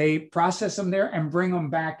they process them there and bring them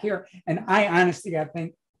back here. And I honestly, I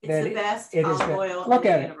think that it's the best it is olive oil Look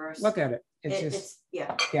in at the it. universe. Look at it. It's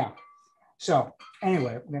yeah. So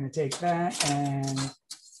anyway, I'm going to take that and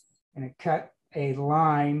I'm going to cut a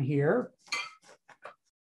lime here.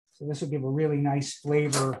 So this will give a really nice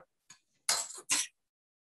flavor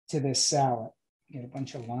to this salad. Get a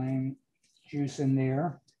bunch of lime juice in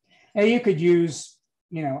there. And you could use,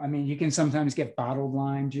 I mean, you can sometimes get bottled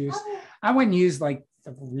lime juice. I wouldn't use like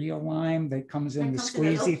the real lime that comes in the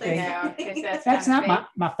squeezy thing. No, 'cause That's not fake.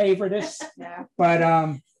 my favoriteest. No. But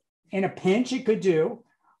in a pinch, it could do.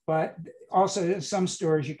 But also, in some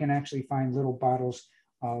stores, you can actually find little bottles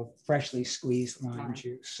of freshly squeezed lime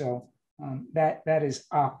juice. So that is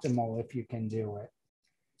optimal if you can do it.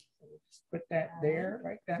 Put that there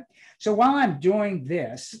like that. So while I'm doing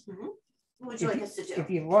this, what would you like us to do? if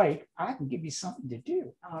you like, I can give you something to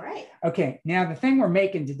do. All right. Okay, now the thing we're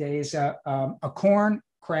making today is a corn,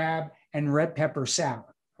 crab, and red pepper salad,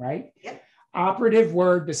 right? Yep. Operative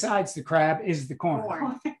word besides the crab is the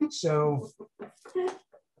corn. So I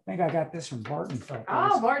think I got this from Barton.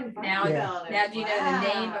 Oh, Barton. Now, Yeah. now, do you know the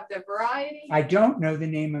name of the variety? I don't know the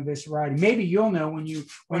name of this variety. Maybe you'll know when you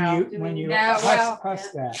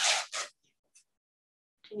husk that.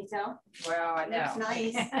 Can you tell? Well, I know. Looks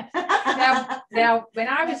nice. Now, when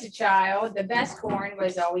I was a child, the best corn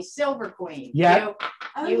was always Silver Queen. Yeah.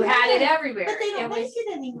 You had it everywhere. But they don't It make was,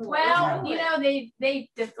 it anymore. well, No. they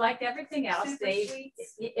like everything else.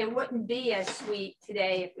 It wouldn't be as sweet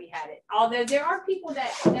today if we had it. Although there are people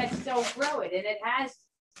that still grow it, and it has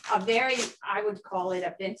a very, I would call it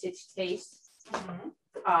a vintage taste.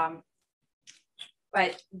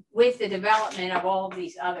 But with the development of all of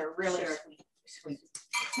these other really sweet.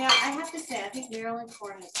 Now, I have to say, I think Maryland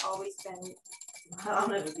corn has always been, I don't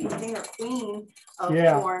know, the king or queen of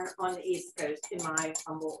corn on the East Coast, in my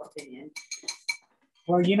humble opinion.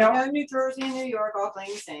 Well, I know New Jersey and New York all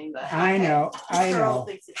claim the same, but I know.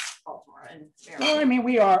 Thinks it's Baltimore and Maryland. Well, I mean,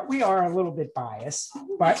 we are a little bit biased,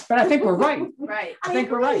 but I think we're right. Right. I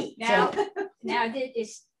think we're right. Now,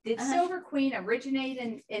 did Silver Queen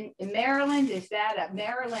originate in Maryland? Is that a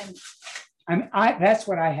Maryland? That's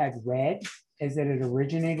what I had read, is that it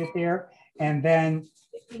originated there, and then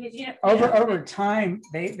over time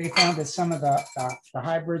they found that some of the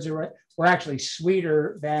hybrids were actually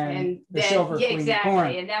sweeter than the Silver Queen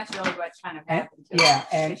corn. And that's really what kind of happened to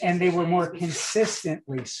it. And they were more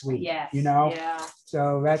consistently sweet. Yes, Yeah.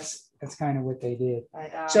 So that's kind of what they did.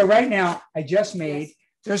 But, so right now I just made.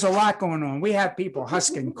 There's a lot going on. We have people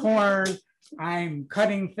husking corn. I'm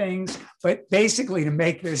cutting things, but basically to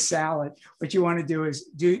make this salad, what you want to do is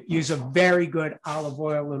use a very good olive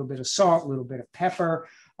oil, a little bit of salt, a little bit of pepper,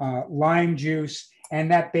 lime juice,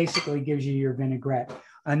 and that basically gives you your vinaigrette.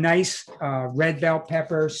 A nice red bell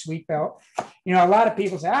pepper, sweet bell. A lot of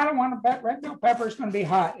people say, I don't want a red bell pepper. It's going to be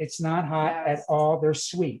hot. It's not hot at all. They're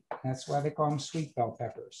sweet. That's why they call them sweet bell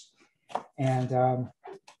peppers. And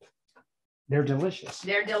they're delicious.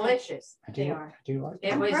 They're delicious. I do like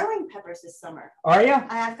I'm growing peppers this summer. Are you?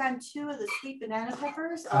 I've gotten 2 of the sweet banana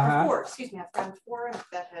peppers. 4, excuse me. I've gotten 4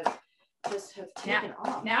 that have taken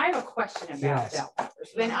off. Now I have a question about bell peppers.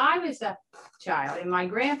 When I was a child in my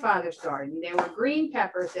grandfather's garden, there were green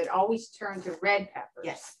peppers that always turned to red peppers.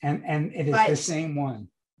 Yes. And it is the same one.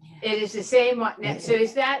 It is the same one. So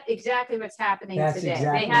is that exactly what's happening today?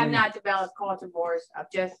 Exactly they have not developed cultivars of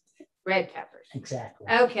just red peppers. Exactly.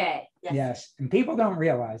 Okay. Yes. And people don't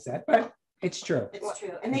realize that, but it's true. It's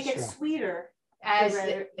true. And they get sweeter as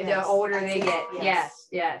the older they get. Yes.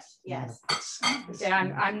 So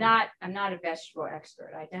I'm not a vegetable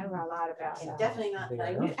expert. I know a lot about that. Definitely not.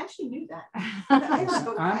 I actually knew that. I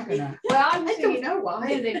don't know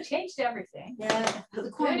why. They've changed everything. Yeah.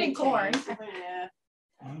 Including corn.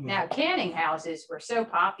 Now, canning houses were so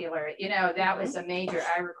popular. That was a major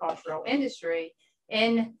agricultural industry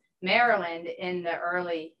in Maryland in the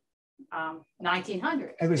early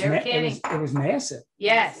 1900s. It was massive.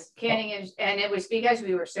 Yes, canning is, and it was because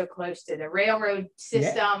we were so close to the railroad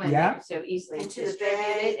system and they were so easily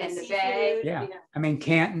distributed, and the bay. Yeah, I mean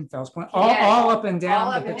Canton, Fells Point, all up and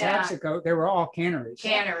down the Pataxico, they were all canneries.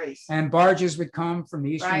 And barges would come from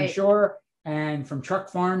the Eastern Shore and from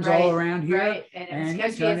truck farms all around here. Right, and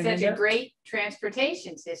it's because we had such a great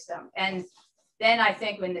transportation system. And then I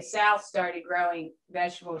think when the South started growing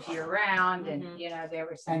vegetables year round, and there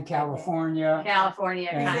was some California,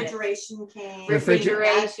 refrigeration came,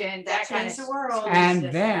 that kind of the world, and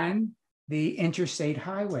then the interstate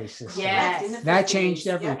highway system. Yes, that changed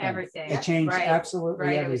everything. It changed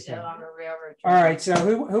absolutely everything. All right, so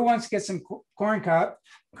who wants to get some corn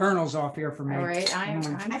kernels off here for me? All right, I'm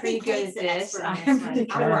pretty good at this.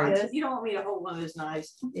 You don't want me to hold one of those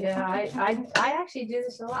knives. Yeah, I actually do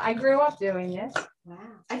this a lot. I grew up doing this. Wow.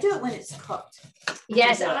 I do it when it's cooked.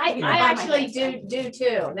 Yes, I actually do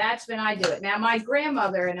too. That's when I do it. Now, my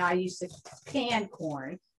grandmother and I used to can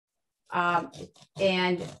corn,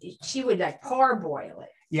 and she would like parboil it.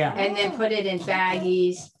 Yeah. And then put it in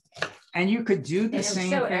baggies. And you could do the It was same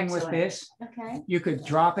so thing with excellent. this. Okay. You could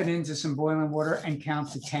drop it into some boiling water and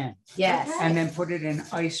count to 10, Yes, Okay. and then put it in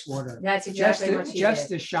ice water that's just exactly what she just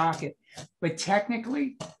did. to shock it. But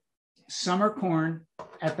technically, summer corn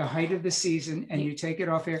at the height of the season, and you take it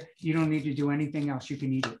off here, you don't need to do anything else. You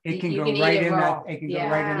can eat it. It can You go can eat right it in raw. that. It can Yeah,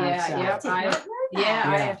 go right in that yeah, salad. yep. Yeah, I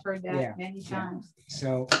Yeah, have heard that yeah, many yeah. times.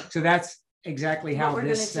 So that's exactly how What we're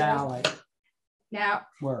this gonna do. salad Now,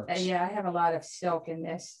 works. yeah, I have a lot of silk in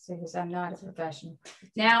this because I'm not a professional.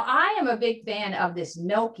 Now, I am a big fan of this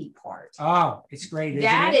milky part. Oh, it's great. Isn't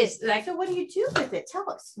That it? is like, So what do you do with it? Tell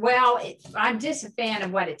us. well, I'm just a fan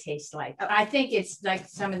of what it tastes like. I think it's like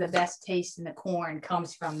some of the best taste in the corn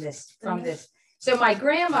comes from this, So my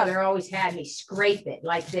grandmother always had me scrape it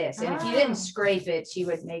like this. And if you didn't scrape it, she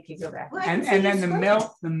would make you go back. Well, And then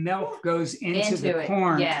the milk goes into the it.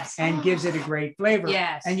 corn Yes. and gives it a great flavor.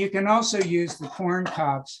 Yes. And you can also use the corn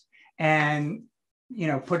cobs and,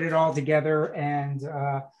 put it all together and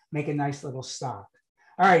make a nice little stock.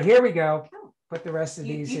 All right, here we go. Put the rest of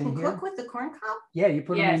You these can in here. cook with the corn cob? Yeah, you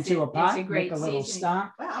put them Yes, into a it's a pot, great make a little seasoning.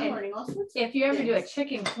 stock. Wow, I'm And learning all sorts. If you ever do a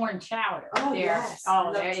chicken corn chowder. Oh, there, yes. Oh,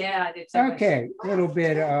 Love there, chicken. yeah. I did so much. Okay, a little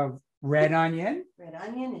bit of red onion. Red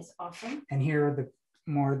onion is awesome. And here are the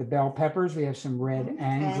more of the bell peppers. We have some red and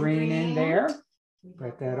And green in green. there. We Put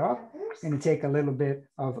have that bell off. peppers. Going to take a little bit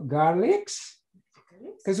of garlics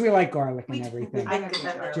because we like garlic and everything. I like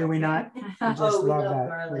garlic. Do we not? We just Oh, we love love that.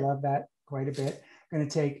 garlic. We love that quite a bit. Going to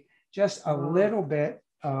take just a little bit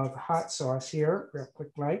of hot sauce here, real quick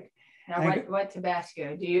like. Now, what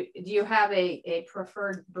Tabasco? Do you have a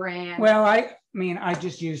preferred brand? Well, I mean, I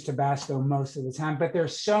just use Tabasco most of the time, but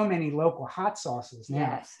there's so many local hot sauces now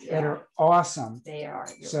Yes, that are awesome. they are.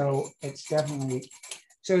 So it's definitely,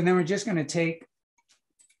 so then we're just going to take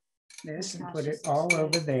this and put it all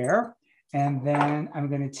over there. And then I'm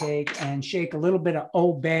going to take and shake a little bit of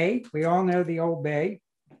Old Bay. We all know the Old Bay.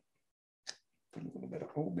 Put a little bit of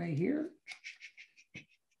Old Bay here,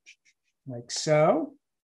 like so.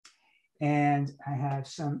 And I have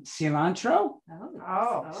some cilantro,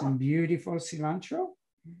 some beautiful cilantro,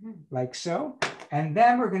 like so. And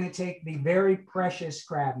then we're going to take the very precious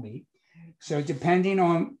crab meat. So depending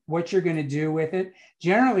on what you're going to do with it,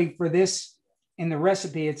 generally for this, in the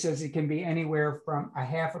recipe, it says it can be anywhere from a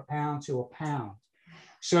half a pound to a pound.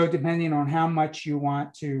 So depending on how much you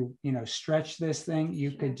want to, stretch this thing,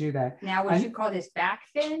 you could do that. Now, would you call this back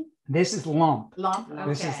fin? This is lump. Lump. Okay.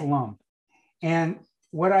 This is lump. And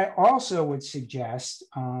what I also would suggest,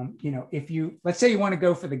 if you, let's say you want to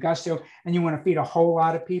go for the gusto and you want to feed a whole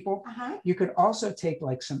lot of people, you could also take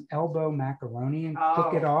like some elbow macaroni and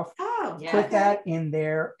cook it off. Put that in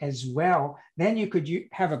there as well. Then you could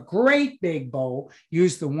have a great big bowl,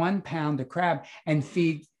 use the 1 pound of crab and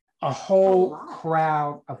feed a whole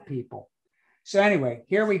crowd of people. So anyway,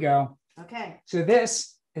 here we go. Okay. So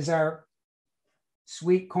this is our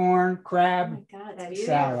sweet corn crab That's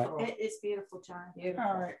salad. It is beautiful, John. Beautiful.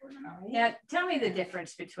 All right. Yeah, tell me the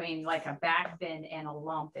difference between like a back fin and a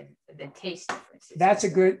lump and the taste differences.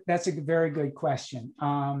 That's a very good question.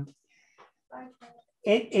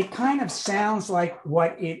 It kind of sounds like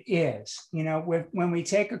what it is. When we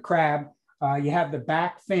take a crab, you have the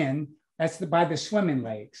back fin, that's by the swimming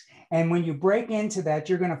legs. And when you break into that,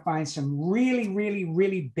 you're going to find some really, really,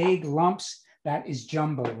 really big lumps. That is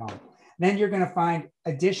jumbo lump. Then you're going to find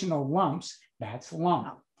additional lumps. That's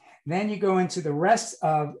lump. Then you go into the rest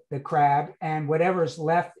of the crab and whatever's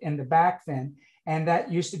left in the back fin. And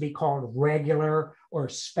that used to be called regular or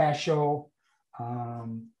special.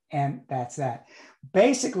 And that's that.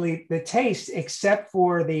 Basically, the taste, except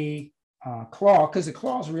for the claw, because the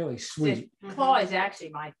claw is really sweet. The claw is actually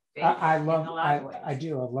my favorite. I love, in a lot of ways. I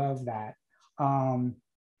do. I love that.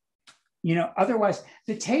 Otherwise,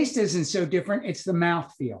 the taste isn't so different. It's the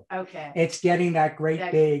mouthfeel. Okay. It's getting that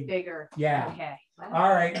great big. Bigger. Yeah. Okay. Wow.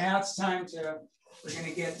 All right. Now it's time to, we're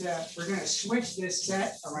going to switch this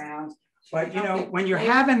set around. But, when you're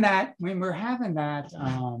having that, when we're having that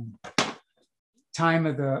time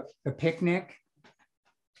of the picnic.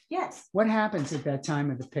 Yes. What happens at that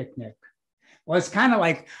time of the picnic? Well, it's kind of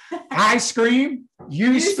like I scream,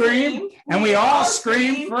 you scream, and we all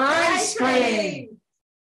scream for ice cream.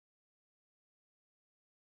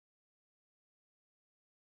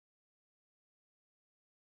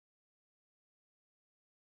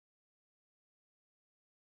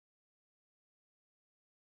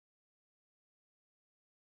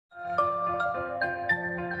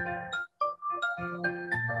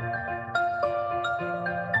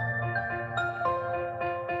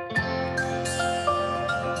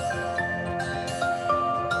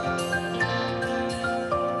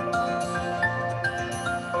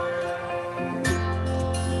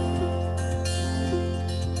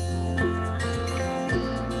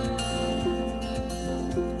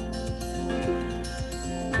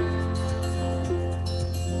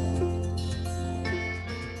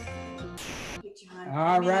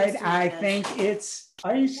 All right, I think it's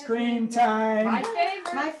ice cream time. My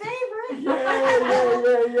favorite. My favorite.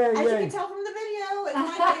 Yeah. As you can tell from the video, it's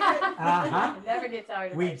my favorite. Uh-huh. Never get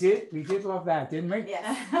tired of We ice did love that, didn't we?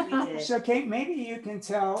 Yes, we did. So Kate, maybe you can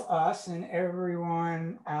tell us and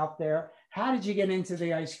everyone out there, how did you get into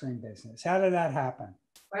the ice cream business? How did that happen?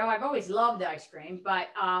 Well, I've always loved ice cream, but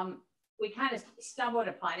we kind of stumbled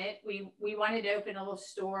upon it. We wanted to open a little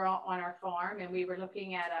store on our farm, and we were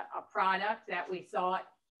looking at a product that we thought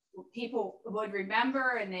people would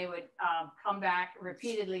remember, and they would come back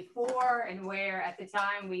repeatedly for, and where at the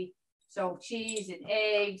time we sold cheese and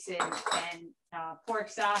eggs and pork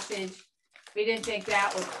sausage. We didn't think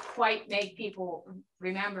that would quite make people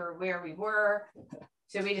remember where we were.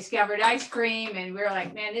 So we discovered ice cream, and we were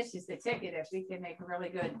like, man, this is the ticket. If we can make a really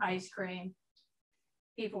good ice cream,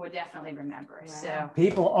 people would definitely remember us. So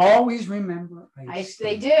People always remember ice cream.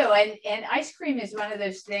 they do. And ice cream is one of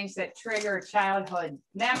those things that trigger childhood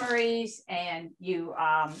memories, and you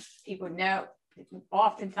people know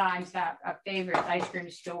oftentimes have a favorite ice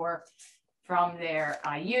cream store from their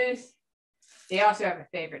youth. They also have a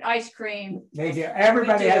favorite ice cream. They do.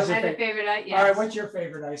 Everybody has a favorite. favorite. All right, what's your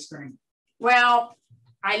favorite ice cream? Well,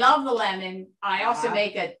 I love the lemon. I also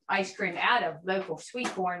make an ice cream out of local sweet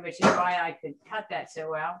corn, which is why I could cut that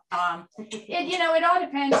so well. It all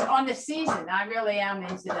depends on the season. I really am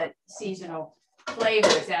into the seasonal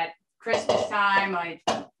flavors. At Christmas time, I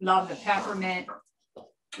love the peppermint.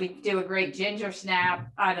 We do a great ginger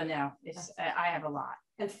snap. I don't know. I have a lot.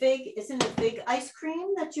 And fig, isn't it fig ice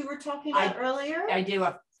cream that you were talking about earlier? I do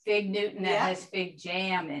a fig Newton that has fig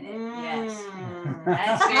jam in it. Yes,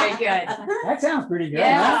 that's very good. That sounds pretty good.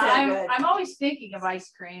 Yeah, I'm always thinking of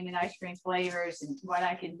ice cream and ice cream flavors and what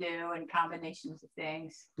I can do and combinations of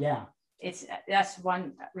things. Yeah. That's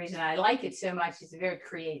one reason I like it so much. It's very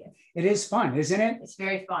creative. It is fun, isn't it? It's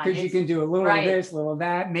very fun. Because you can do a little of this, a little of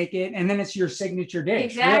that, make it, and then it's your signature dish,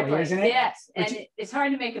 exactly, really, isn't it? Yes, and it's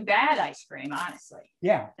hard to make a bad ice cream, honestly.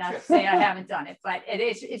 Yeah. Not to say I haven't done it, but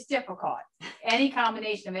it's difficult. Any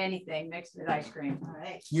combination of anything mixed with ice cream,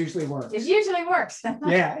 usually works. It usually works.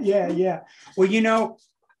 Yeah. Well,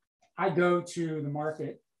 I go to the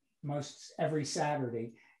market most every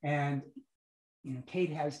Saturday, and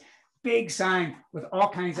Kate has big sign with all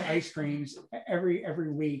kinds of ice creams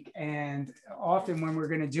every week, and often when we're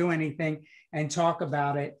going to do anything and talk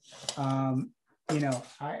about it, I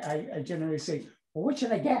generally say, well, what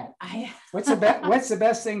should I get? What's the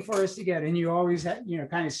best thing for us to get? And you always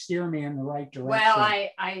kind of steer me in the right direction. Well,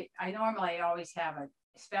 I normally always have a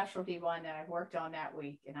specialty one that I've worked on that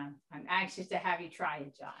week, and I'm anxious to have you try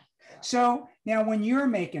it, John. So now when you're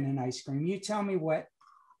making an ice cream, you tell me what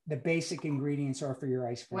the basic ingredients are for your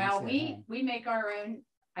ice cream. Well, we make our own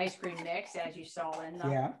ice cream mix, as you saw in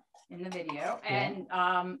the video. And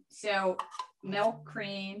so milk,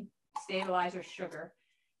 cream, stabilizer, sugar.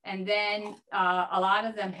 And then a lot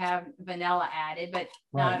of them have vanilla added, but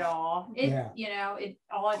not all. It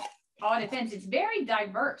all depends. It's very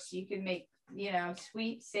diverse. You can make,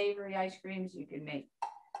 sweet, savory ice creams. You can make,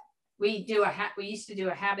 we used to do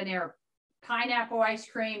a habanero pineapple ice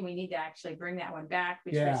cream. We need to actually bring that one back,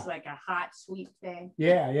 which was like a hot sweet thing. So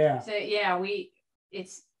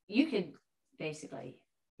you could basically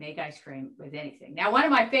make ice cream with anything. Now, one of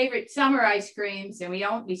my favorite summer ice creams, and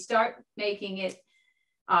we start making it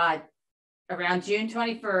around June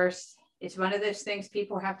 21st. It's one of those things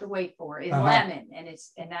people have to wait for, is lemon, and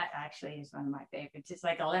that actually is one of my favorites. It's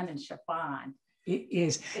like a lemon chiffon. It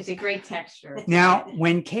is. It's a great texture. Now,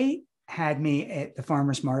 when Kate had me at the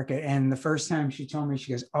farmer's market, and the first time she told me,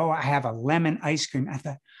 she goes, oh, I have a lemon ice cream. I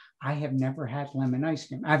thought, I have never had lemon ice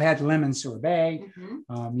cream. I've had lemon sorbet.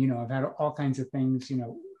 I've had all kinds of things,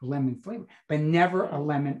 lemon flavor, but never a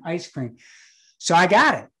lemon ice cream. So I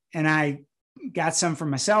got it, and I got some for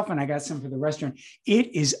myself, and I got some for the restaurant.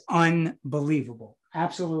 It is unbelievable.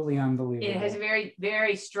 Absolutely unbelievable. It has a very,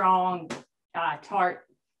 very strong tart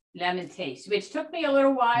lemon taste, which took me a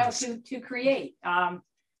little while to create.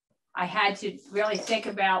 I had to really think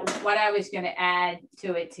about what I was going to add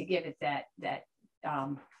to it to give it that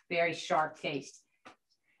very sharp taste.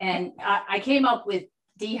 And I came up with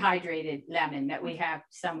dehydrated lemon that we have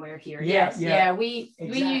somewhere here. We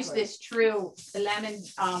use this True lemon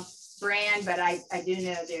brand, but I do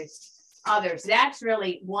know there's others. That's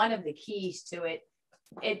really one of the keys to it.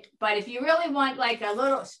 But if you really want like a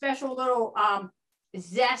little special little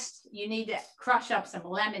zest, you need to crush up some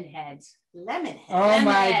lemon heads. Oh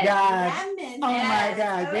my God.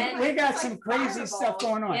 We got some crazy stuff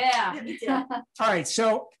going on. Yeah. All right.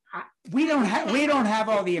 So we don't have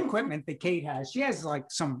all the equipment that Kate has. She has like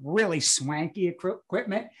some really swanky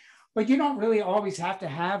equipment, but you don't really always have to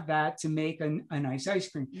have that to make a nice ice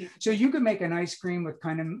cream. So you could make an ice cream with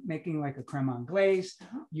kind of making like a creme anglaise.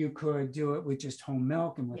 You could do it with just whole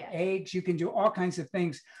milk and with eggs. You can do all kinds of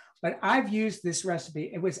things. But I've used this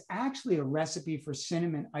recipe. It was actually a recipe for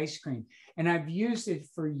cinnamon ice cream, and I've used it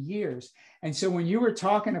for years. And so when you were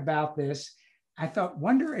talking about this, I thought,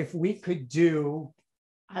 wonder if we could do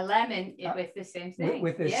a lemon with the same thing.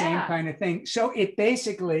 With the same kind of thing. So it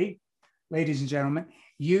basically, ladies and gentlemen,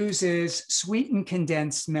 uses sweetened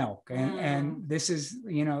condensed milk. And this is,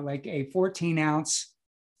 you know, like a 14-ounce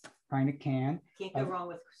kind of can. Can't go wrong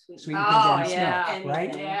with sweetened condensed milk,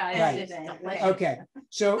 right? Yeah, right. It's just delicious. Okay,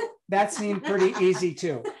 so that seemed pretty easy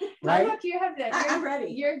too, right? Look, you have that. I'm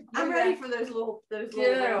ready. I'm ready for those little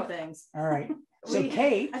round things. All right. So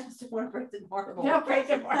Kate, I just don't want to break the marble. No, break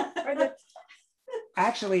the marble.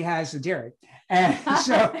 Actually has the dairy, and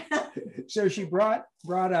so she brought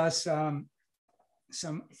us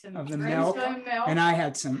some of the milk, and I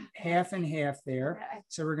had some half and half there.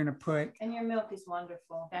 So we're gonna put. And your milk is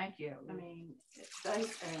wonderful. Thank you. I mean,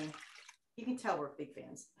 you can tell we're big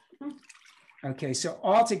fans. Okay, so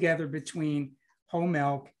all together between whole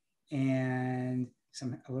milk and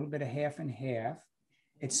a little bit of half and half,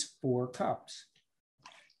 it's 4 cups.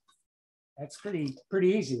 That's pretty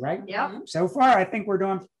easy, right? Yep. So far, I think we're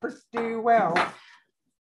doing pretty well.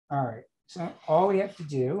 All right. So all we have to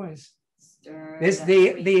do is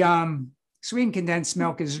the sweetened condensed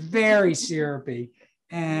milk is very syrupy,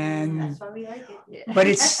 and that's why we like it. But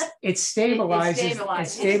it stabilizes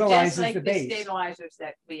the base. The stabilizers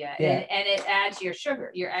that we add, and it adds your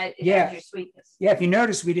sugar. It adds your sweetness. Yeah. If you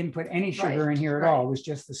notice, we didn't put any sugar in here at all. It was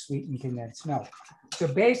just the sweetened condensed milk. So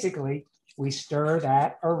basically, we stir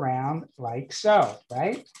that around like so,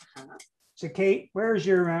 right? So Kate, where's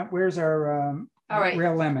our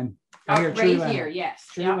real lemon? Right here, yes.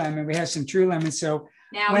 True lemon. We have some true lemon. So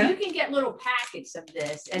now you can get little packets of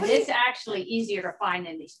this, and this is actually easier to find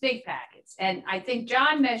than these big packets. And I think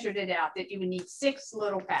John measured it out that you would need 6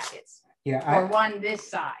 little packets. Yeah. Or one this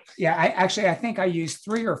size. Yeah, I think I used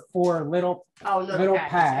 3 or 4 little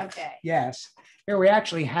packs. Okay. Yes. Here we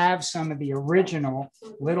actually have some of the original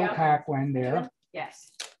little pack one there.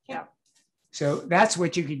 Yes. Yep. So that's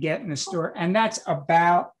what you could get in the store, and that's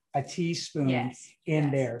about a teaspoon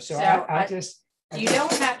in there. So I just. You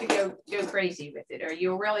don't have to go crazy with it, or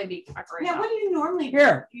you'll really be puckering. Now, what do you normally do?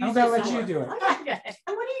 Here, I'm gonna let you do it. Okay.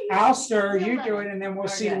 And what do you? I'll stir. You do it, and then we'll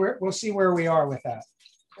see where we are with that.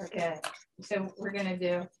 Okay. So we're gonna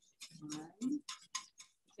do.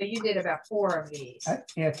 So you did about 4 of these.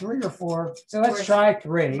 Yeah, 3 or 4. So let's try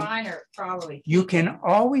 3. Mine are probably. You can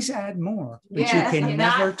always add more, but you can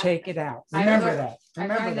never take it out. Remember that.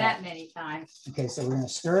 Remember that many times. Okay, so we're going to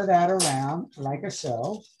stir that around like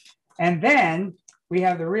so. And then we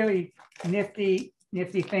have the really nifty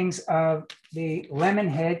things of the lemon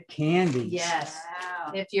head candies. Yes.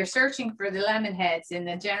 Wow. If you're searching for the lemon heads in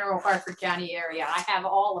the general Harford County area, I have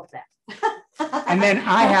all of them. and then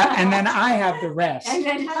I have the rest. And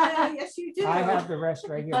then, yes, you do. I have the rest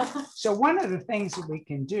right here. So one of the things that we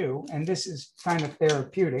can do, and this is kind of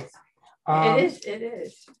therapeutic. It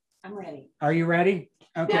is. I'm ready. Are you ready?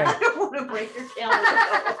 Okay. I don't want to break your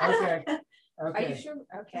calendar. Okay. Are you sure?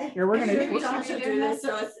 Okay. Here we're gonna do this,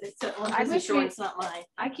 so it's not mine.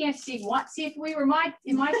 I can't see what. See, if we were in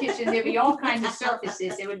my kitchen, there'd be all kinds of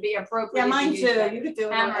surfaces. It would be appropriate. Yeah, mine too. You could do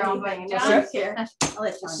it on anything. I'll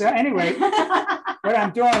let John. So anyway, what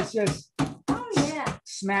I'm doing is just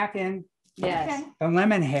smacking the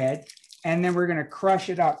lemon head, and then we're gonna crush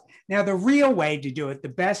it up. Now, the real way to do it, the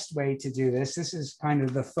best way to do this is kind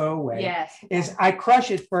of the faux way. Is I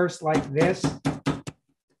crush it first like this.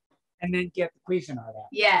 And then get the Cuisinart out.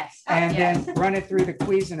 Yes. And then run it through the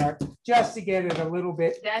Cuisinart just to get it a little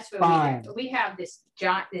bit That's what fine. We have this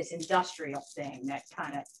industrial thing that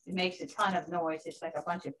kind of makes a ton of noise. It's like a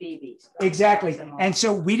bunch of BBs. Exactly. And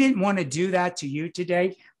so we didn't want to do that to you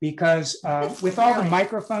today because with all the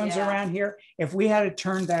microphones around here, if we had to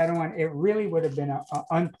turn that on, it really would have been an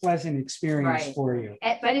unpleasant experience for you.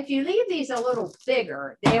 But if you leave these a little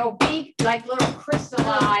bigger, they'll be like little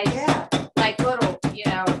crystallized, like little,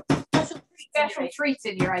 special treats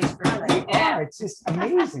in your ice cream. It's just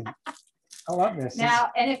amazing. I love this.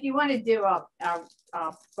 Now, and if you want to do a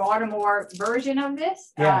Baltimore version of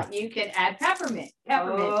this, you can add peppermint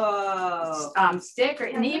stick,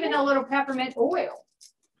 and even a little peppermint oil.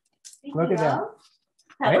 Look at that.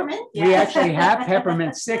 Peppermint? Right? We actually have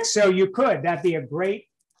peppermint sticks, so you could. That'd be a great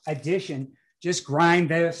addition. Just grind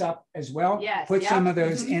those up as well. Yes. Put some of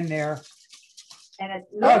those in there. And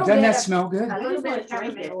doesn't that smell good? A little bit of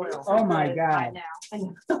peppermint oil. Oh my God. I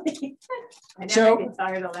know. I never get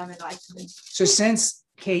tired of lemon ice cream. So since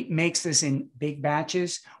Kate makes this in big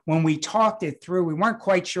batches. When we talked it through, we weren't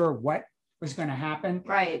quite sure what was going to happen.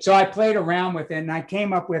 Right. So I played around with it and I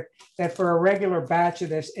came up with that for a regular batch of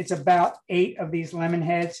this, it's about 8 of these lemon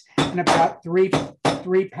heads and about three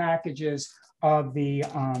packages of the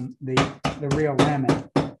real lemon.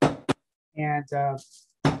 And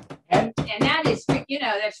that is, you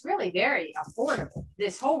know, that's really very affordable.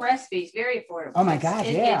 This whole recipe is very affordable. Oh my God,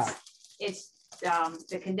 yeah. It's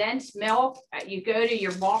the condensed milk. You go to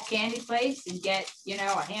your bulk candy place and get, you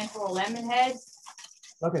know, a handful of lemon heads.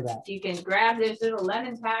 Look at that. You can grab those little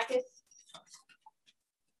lemon packets.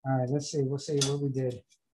 All right, let's see. We'll see what we did.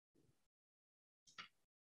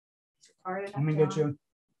 I'm gonna get you.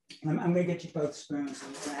 I'm gonna get you both spoons.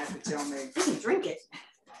 And you're gonna have to tell me. You can drink it.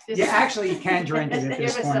 Yeah, actually, you can drink it at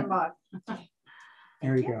this Give us point. some mug.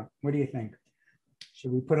 There we go. What do you think?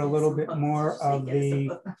 Should we put a little bit more of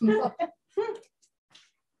the?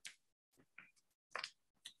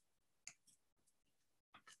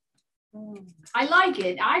 I like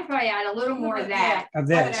it. I probably add a little more of that. Of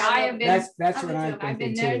this. I have been, That's what I'm I've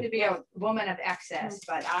been thinking known too. to be a woman of excess,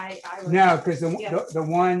 but I No, because the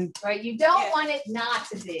one. right. You don't want it not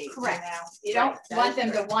to be. Correct. You don't Right, want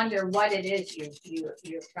them correct. to wonder what it is you're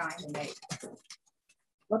trying to make.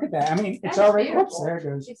 Look at that. I mean, it's That's already. beautiful. Oops, there it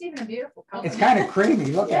goes. It's even a beautiful color. It's kind of creamy.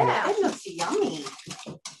 Look at Yeah. It looks yummy.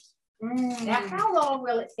 Now, how long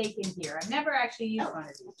will it take in here? I've never actually used one of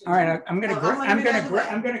these. it. All right, I'm gonna. Oh, I'm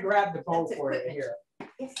gonna grab the bowl That's for you equipment. here.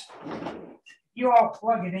 Yes. You all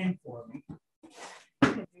plug it in for me.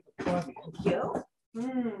 Thank you.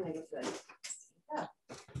 It is good. Yeah.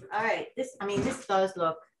 All right. This does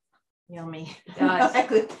look yummy. It does. I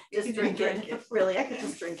could just You drink can drink it. Really, I could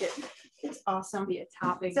just drink it. It's awesome. Be a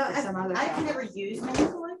topping So for some other I've stuff. never used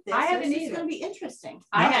anything like this. I so haven't this is either. going to be interesting.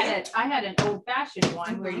 I had an old fashioned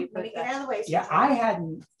one where you Let me put get that. out of the way. Yeah, I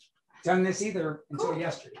hadn't done this either until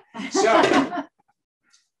yesterday. So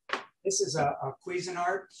this is a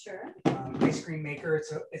Cuisinart Sure. ice cream maker.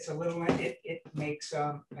 It's a little. It makes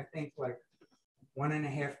I think like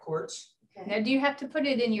 1.5 quarts. Now, do you have to put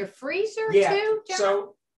it in your freezer Yeah. too, John?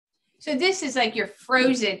 So this is like your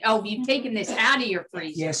frozen. Oh, you've taken this out of your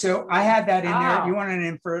freezer. Yeah, so I had that in there. Oh. You want it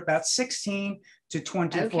in for about 16 to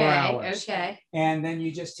 24 Okay. hours. Okay. And then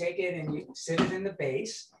you just take it and you sit it in the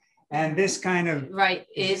base. And this kind of Right.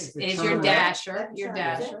 Is Is the your turn dasher? right? Your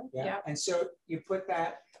That's right. dasher. yeah. Yeah. And so you put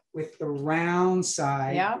that with the round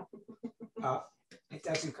side. Yeah. It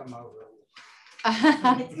doesn't come over.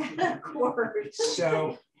 It's got a cord.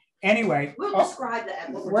 So anyway, We'll describe that.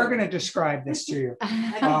 we're going to describe this to you.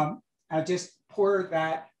 I'll just pour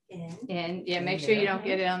that. in. And yeah, make sure you don't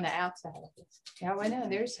get it on the outside. Yeah, I know.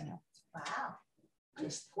 There's enough. Wow.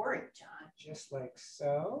 Just pour it, John, just like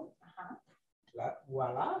so.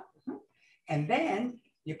 Voila. And then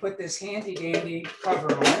you put this handy dandy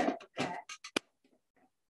cover on it.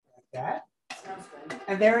 Like that. Sounds good.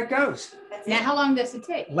 And there it goes. That's Now, it. how long does it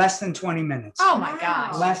take? Less than 20 minutes. Oh my Wow.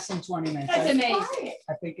 gosh. Less than 20 minutes. That's I, amazing.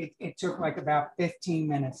 I think it took like about 15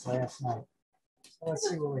 minutes last night. So let's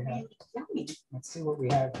see what we have. Yummy. Let's see what we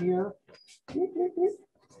have here.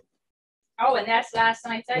 Oh, and that's last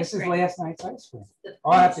night's ice This is cream. last night's ice cream.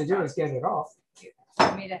 All I have to do is get it off.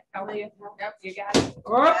 Want me to help you? Yep, you got it.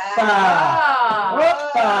 Whoopa! Ah,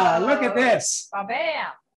 Whoopa! Look at this. bam.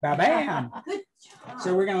 Ba-bam. Good job.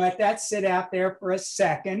 So we're going to let that sit out there for a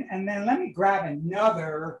second. And then let me grab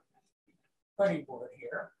another pudding board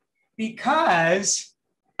here. Because,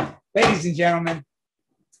 ladies and gentlemen,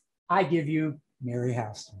 I give you Mary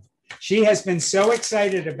Hastler. She has been so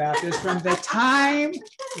excited about this from the time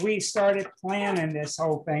we started planning this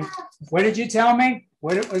whole thing. What did you tell me?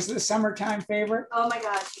 What was the summertime favorite? Oh my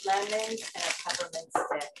gosh, lemons and a peppermint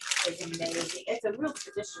stick is amazing. It's a real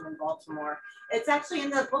tradition in Baltimore. It's actually in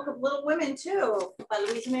the Book of Little Women too, by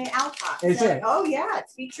Louisa May Alcott. Is it? Oh yeah,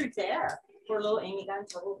 it's featured there. Poor little Amy got in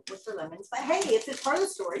trouble with her lemons, but hey, it's part of the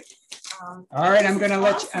story. All right, I'm this going to is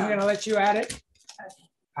let awesome. I'm going to let you at it.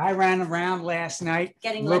 I ran around last night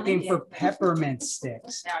Getting looking lemon, for peppermint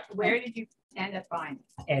sticks. Now, where did you end up finding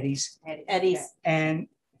Eddie's. Eddie's. And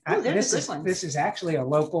Oh, they're the this good is ones. this is actually a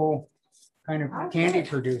local kind of Oh, candy good.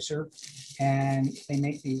 producer, and they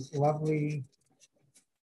make these lovely,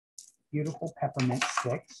 beautiful peppermint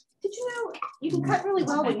sticks. Did you know you can cut really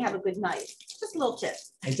well when you have a good knife? Just a little tip.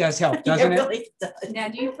 It does help, doesn't it it? really does. Now,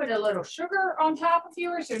 do you put a little sugar on top of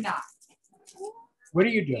yours or not? What do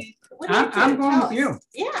you do? What do you do? I'm going Tell with you. us.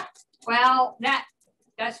 Yeah. Well,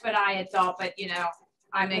 that's what I had thought, but you know,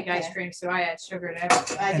 I make Okay. ice cream, so I add sugar to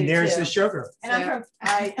everything. I And do there's too. the sugar. And I'm from,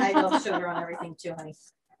 I love sugar on everything too, honey.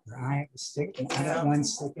 I stick. I got one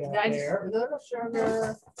stick out Nice there. little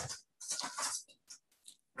sugar.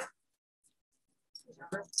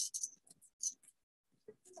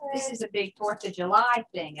 This is a big 4th of July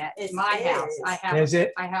thing at my house.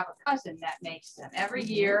 I have a cousin that makes them every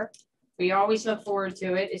year. We always look forward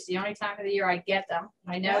to it. It's the only time of the year I get them.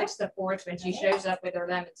 I know it's the 4th when she shows up with her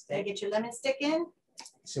lemon stick. Get your lemon stick in.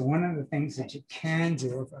 So one of the things that you can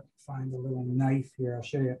do, if I can find a little knife here, I'll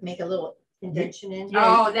show you. Make a little indentation in.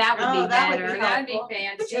 Oh, that would be better. That would be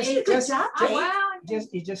fancy.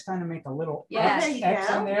 You just kind of make a little X in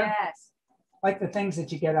there. Yes. Like the things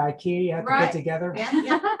that you get at IKEA, you have to put together.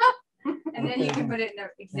 Yeah. And then you can put it in the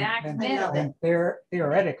exact middle. And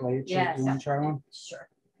theoretically, it should. You want to try one? Sure.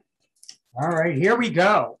 All right, here we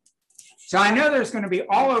go. So I know there's going to be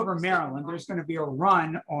all over Maryland. There's going to be a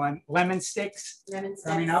run on lemon sticks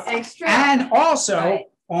coming up, and also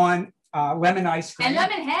on lemon ice cream and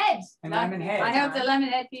lemon heads. I hope the lemon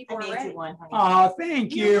head people are ready. Oh,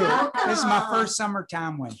 thank you. This is my first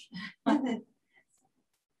summertime one.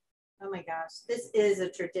 Oh my gosh, this is a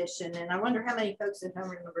tradition, and I wonder how many folks at home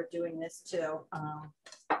remember doing this too.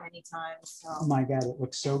 Many times. So. Oh my God, it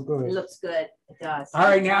looks so good. It looks good. It does. All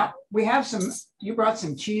right, now we have some. You brought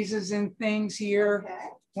some cheeses and things here. Okay.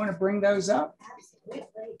 Want to bring those up? Absolutely.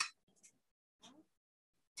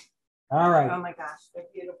 All right. Oh my gosh, they're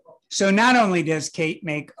beautiful. So not only does Kate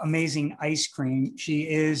make amazing ice cream, she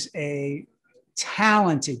is a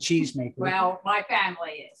talented cheesemaker. Well, my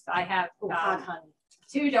family is. I have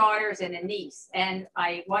 2 daughters and a niece and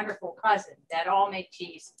a wonderful cousin that all make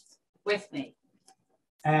cheese with me.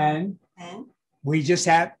 And we just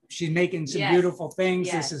have, she's making some beautiful things.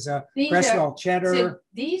 Yes. This is a Crestwell cheddar. So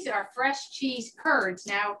these are fresh cheese curds.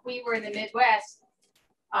 Now, if we were in the Midwest,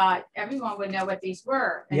 everyone would know what these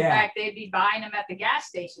were. In fact, they'd be buying them at the gas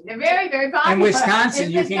station. They're very, very popular. In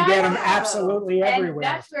Wisconsin, you can get them absolutely everywhere. And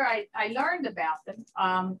that's where I learned about them.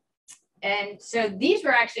 And so these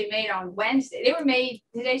were actually made on Wednesday. They were made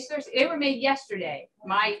today's Thursday. They were made yesterday.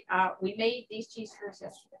 We made these cheese curds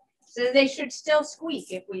yesterday. So they should still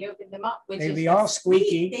squeak if we open them up. They'd be all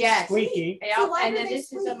squeaky. Yes. Squeaky. So and then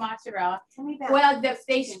this is a mozzarella. Well,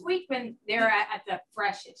 they squeak when they're at the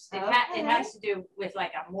freshest. It has to do with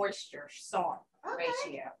like a moisture salt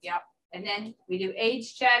ratio. Yep. And then we do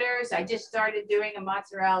aged cheddars. I just started doing a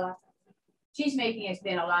mozzarella. Cheese making has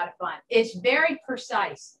been a lot of fun. It's very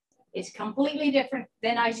precise. It's completely different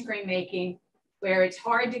than ice cream making, where it's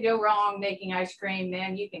hard to go wrong making ice cream.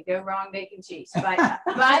 Then you can go wrong making cheese. But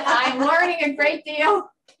I'm learning a great deal.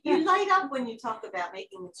 You light up when you talk about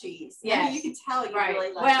making the cheese. Yes, I mean, you can tell you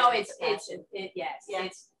really like well, it.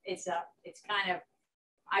 It's kind of.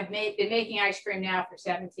 I've been making ice cream now for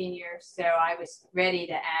 17 years, so I was ready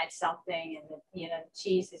to add something, and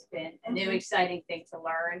cheese has been a new exciting thing to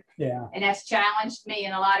learn. Yeah, and that's challenged me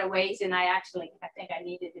in a lot of ways, and I think I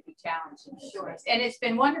needed to be challenged in those ways. And it's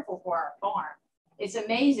been wonderful for our farm. It's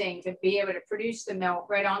amazing to be able to produce the milk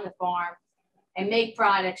right on the farm and make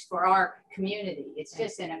products for our community. It's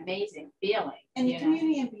just an amazing feeling. And the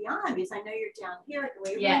community and beyond, because I know you're down here at the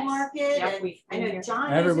Waverly Market. Yep, and I know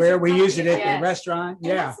John everywhere. We use it at the restaurant.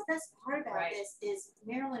 And that's the best part about this is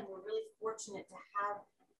Maryland, we're really fortunate to have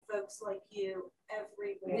folks like you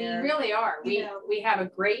everywhere. We really are. We have a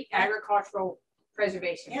great agricultural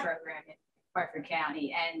preservation program in Harford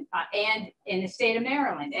County and in the state of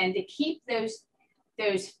Maryland. And to keep those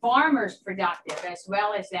farmers productive as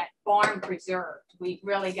well as that farm preserved, we've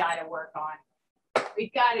really got to work on.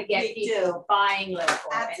 We've got to get people buying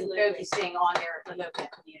local and focusing on the local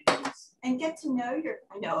communities. And get to know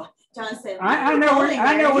I know John said I know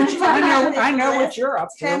what you're up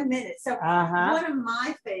to. 10 minutes. So one of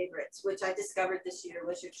my favorites, which I discovered this year,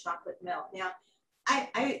 was your chocolate milk. Now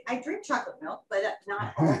I drink chocolate milk, but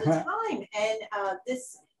not all the time. And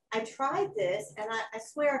I tried this, and I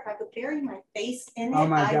swear if I could bury my face in it,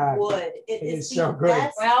 I would. It is so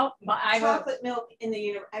good. Well, chocolate milk in the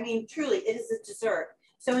universe. I mean, truly, it is a dessert.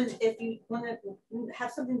 So if you want to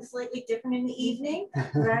have something slightly different in the evening,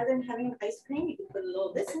 rather than having an ice cream, you can put a little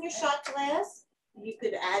of this in your shot glass. You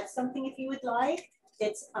could add something if you would like.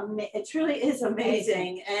 It truly is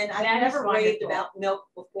amazing, and I've never raved about milk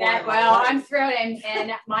before. I'm thrilled,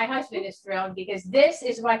 and my husband is thrilled because this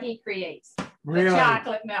is what he creates. Really? The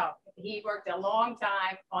chocolate milk. He worked a long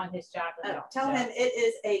time on his chocolate milk. Tell him it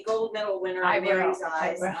is a gold medal winner in Lorraine's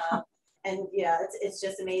eyes. And it's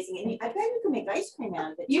just amazing. And I bet you can make ice cream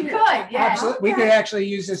out of it. You could, yeah. Absolutely. We could actually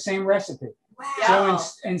use the same recipe. Wow.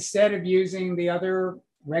 So instead of using the other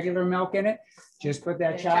regular milk in it, just put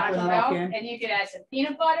that chocolate milk in. And you could add some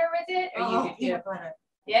peanut butter with it, or you could peanut butter.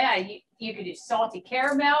 Yeah, you could do salty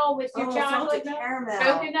caramel with your chocolate milk. Caramel.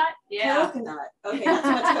 Coconut, yeah. Coconut. Okay, not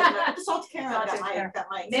so much coconut. The salty caramel got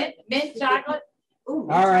my mint chocolate. Ooh,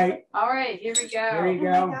 All right. All right, here we go. Here you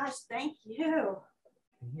go. Oh my gosh, thank you.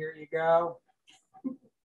 And here you go.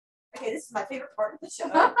 Okay, this is my favorite part of the show.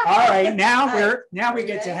 All right, now we Are you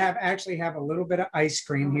get to ready? have a little bit of ice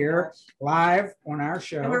cream Oh my here gosh. live on our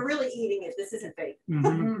show. And we're really eating it. This isn't fake.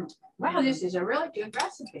 Mhm. Wow, this is a really good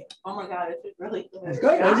recipe. Oh my God, this is really good. It's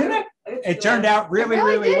good, isn't it? It's It turned good. out really,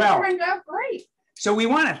 really did well. Turned out great. So we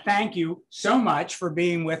want to thank you so much for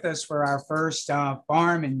being with us for our first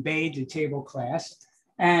Farm and Bay to Table class.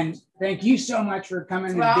 And thank you so much for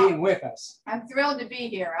coming and being with us. I'm thrilled to be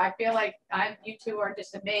here. I feel like you two are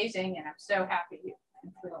just amazing, and I'm so happy.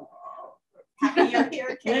 I'm thrilled. Happy you're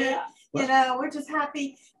here, Kate. Yeah. You know, we're just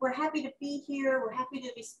happy. We're happy to be here. We're happy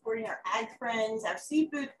to be supporting our ag friends, our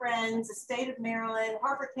seafood friends, the state of Maryland,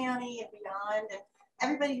 Harford County and beyond, and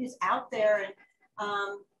everybody who's out there,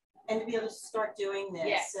 and to be able to start doing this.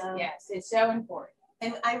 Yes, yes, it's so important.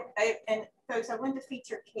 And and folks, I wanted to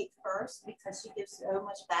feature Kate first because she gives so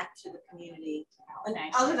much back to the community. And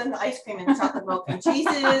other than the ice cream and the chocolate milk and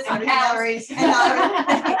cheeses and calories.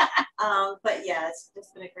 But yeah, it's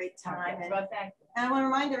just been a great time. Okay, And, well, thank you. and I want to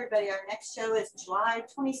remind everybody, our next show is July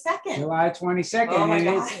 22nd. July 22nd. Oh my and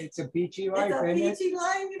gosh. it's a peachy life, It's a isn't it? peachy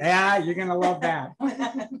life. Yeah, you're going to love that.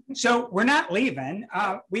 So we're not leaving.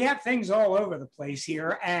 We have things all over the place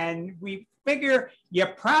here, and we figure you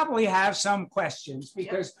probably have some questions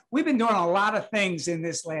because we've been doing a lot of things in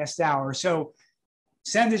this last hour. So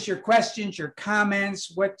send us your questions, your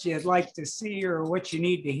comments, what you'd like to see or what you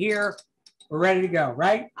need to hear. We're ready to go,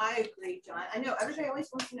 right? I agree, John. I know everybody always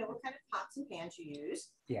wants to know what kind of pots and pans you use.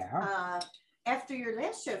 Yeah. After your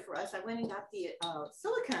last show for us, I went and got the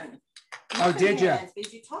silicone. Oh, did you? pans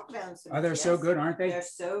because you talked about them so much. Oh, they're so good, aren't they? They're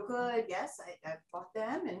so good. Yes, I bought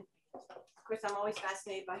them, and of course, I'm always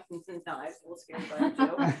fascinated by things and knives. A little scared by them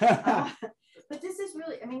too. But this is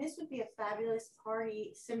really, I mean, this would be a fabulous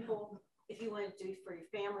party, simple. If you want to do for your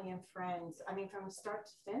family and friends, I mean, from start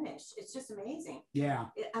to finish, it's just amazing. Yeah.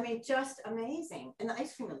 I mean, just amazing. And the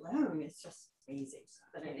ice cream alone is just amazing.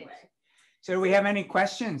 But anyway. So do we have any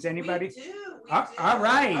questions? Anybody? We do. All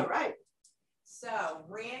right. All right. So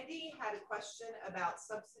Randy had a question about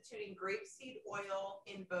substituting grapeseed oil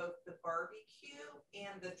in both the barbecue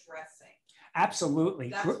and the dressing.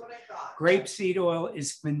 Absolutely. That's what I thought. Grapeseed oil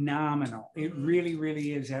is phenomenal. It really,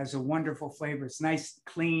 really is. It has a wonderful flavor. It's nice,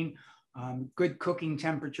 clean, good cooking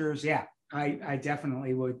temperatures. Yeah, I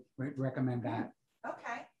definitely would recommend that.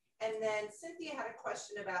 Okay. And then Cynthia had a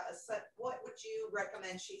question about what would you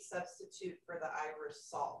recommend she substitute for the Irish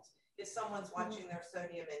salt if someone's watching their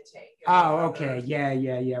sodium intake? Oh, okay.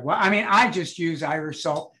 Yeah. Well, I mean, I just use Irish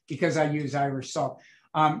salt because I use Irish salt.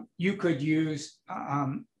 You could use,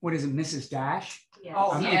 what is it, Mrs. Dash? Yes.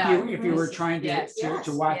 If you were trying to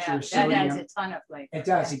watch your sodium. That adds a ton of flavor. It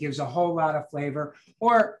does. It gives a whole lot of flavor.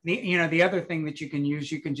 Or the other thing that you can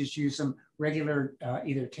use, you can just use some regular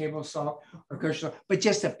either table salt or kosher salt, but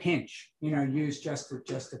just a pinch. Use just a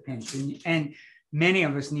pinch. And many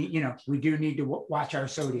of us need, we do need to watch our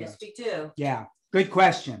sodium. Yes, we do. Yeah. Good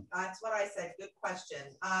question. That's what I said. Good question.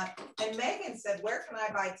 And Megan said, where can I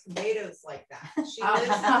buy tomatoes like that? She lives in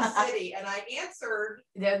the city. And I answered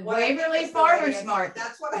the Waverly Farmers Market.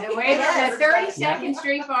 That's what I The 32nd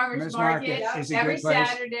Street Farmers Market is a every good place.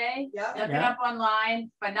 Saturday. Yep. Look it up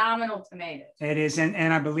online. Phenomenal tomatoes. It is. And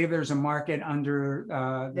I believe there's a market under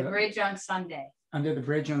the bridge on Sunday. Under the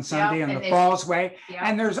bridge on Sunday on the there's- Fallsway. Yep.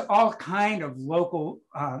 And there's all kind of local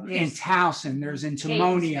in Towson. There's in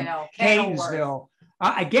Timonium, Catonsville.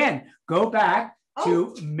 Again, go back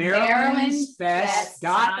to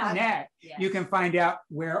marylandsbest.net. Yes. You can find out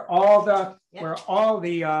where all the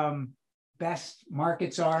best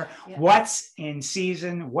markets are, what's in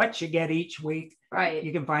season, what you get each week. Right.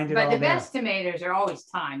 You can find it but all the there. best tomatoes are always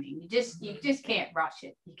timing. You just can't rush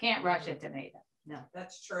it. You can't rush a tomato. No.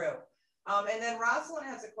 That's true. And then Rosalind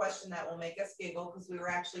has a question that will make us giggle because we were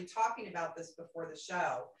actually talking about this before the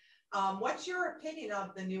show. What's your opinion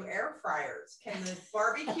of the new air fryers? Can the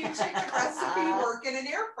barbecue chicken recipe work in an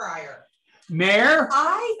air fryer? Mayor?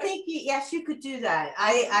 I think yes, you could do that.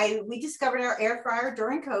 We discovered our air fryer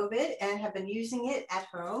during COVID and have been using it at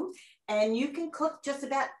home. And you can cook just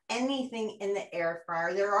about anything in the air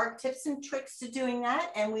fryer. There are tips and tricks to doing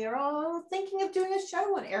that. And we are all thinking of doing a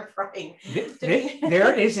show on air frying.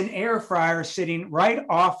 There is an air fryer sitting right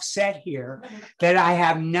offset here that I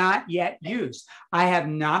have not yet used. I have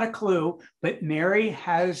not a clue, but Mary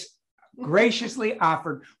has graciously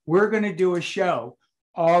offered, we're going to do a show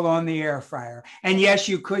all on the air fryer. And yes,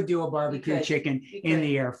 you could do a barbecue chicken in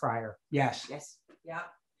the air fryer. Yes. Yes. Yeah.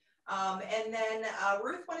 And then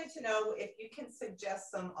Ruth wanted to know if you can suggest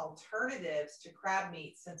some alternatives to crab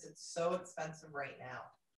meat since it's so expensive right now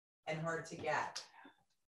and hard to get.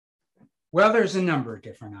 Well, there's a number of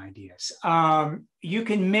different ideas. You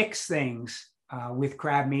can mix things with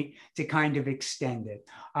crab meat to kind of extend it.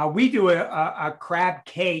 We do a crab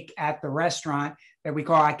cake at the restaurant that we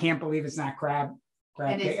call, I can't believe it's not crab cake.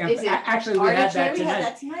 Actually, we had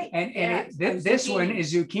that tonight. And this one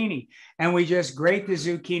is zucchini. And we just grate the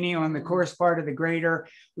zucchini on the coarse part of the grater.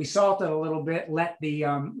 We salt it a little bit, let the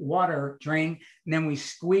water drain, and then we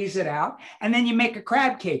squeeze it out. And then you make a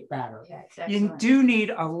crab cake batter. Yeah, you do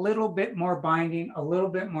need a little bit more binding, a little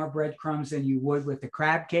bit more breadcrumbs than you would with the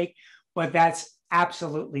crab cake, but that's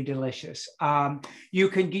absolutely delicious. You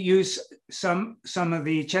can use some of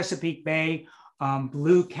the Chesapeake Bay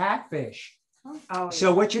blue catfish. Oh,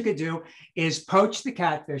 So what you could do is poach the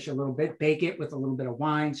catfish a little bit, bake it with a little bit of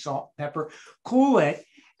wine, salt, pepper, cool it,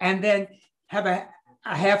 and then have a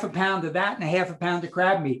half a pound of that and a half a pound of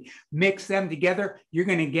crab meat. Mix them together. You're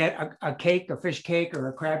going to get a cake, a fish cake, or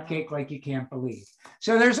a crab cake like you can't believe.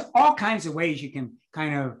 So there's all kinds of ways you can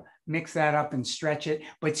kind of mix that up and stretch it,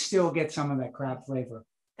 but still get some of that crab flavor.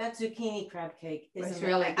 That zucchini crab cake is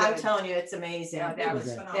really good. I'm telling you, it's amazing. Yeah, It was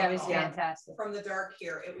phenomenal. that was fantastic. From the dark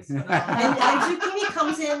here, it was phenomenal. And zucchini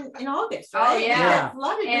comes in August, right? Oh, yeah. A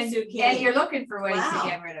lot of And zucchini. you're looking for ways Wow. to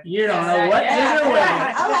get rid of it. You don't know what to do with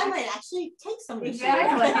it. Oh, I might actually take some of this.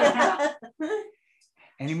 Exactly.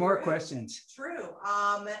 Any more questions? True.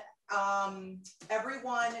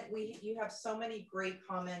 Everyone, you have so many great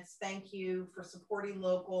comments. Thank you for supporting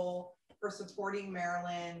local, for supporting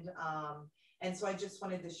Maryland. And so I just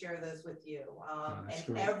wanted to share those with you. And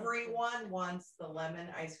great. everyone wants the lemon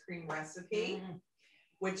ice cream recipe,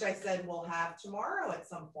 which I said we'll have tomorrow at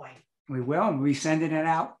some point. We will, and we're sending it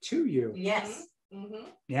out to you. Yes. Mm-hmm.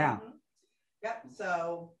 Yeah. Mm-hmm. Yep.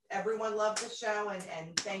 So everyone loved the show,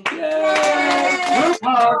 and thank you.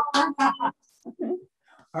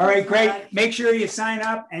 All right, great. Make sure you sign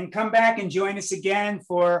up and come back and join us again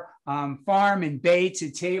for Farm and Bay to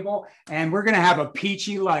Table. And we're going to have a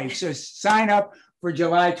peachy life. So sign up for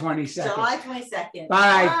July 22nd. July 22nd.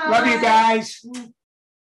 Bye. Love you guys.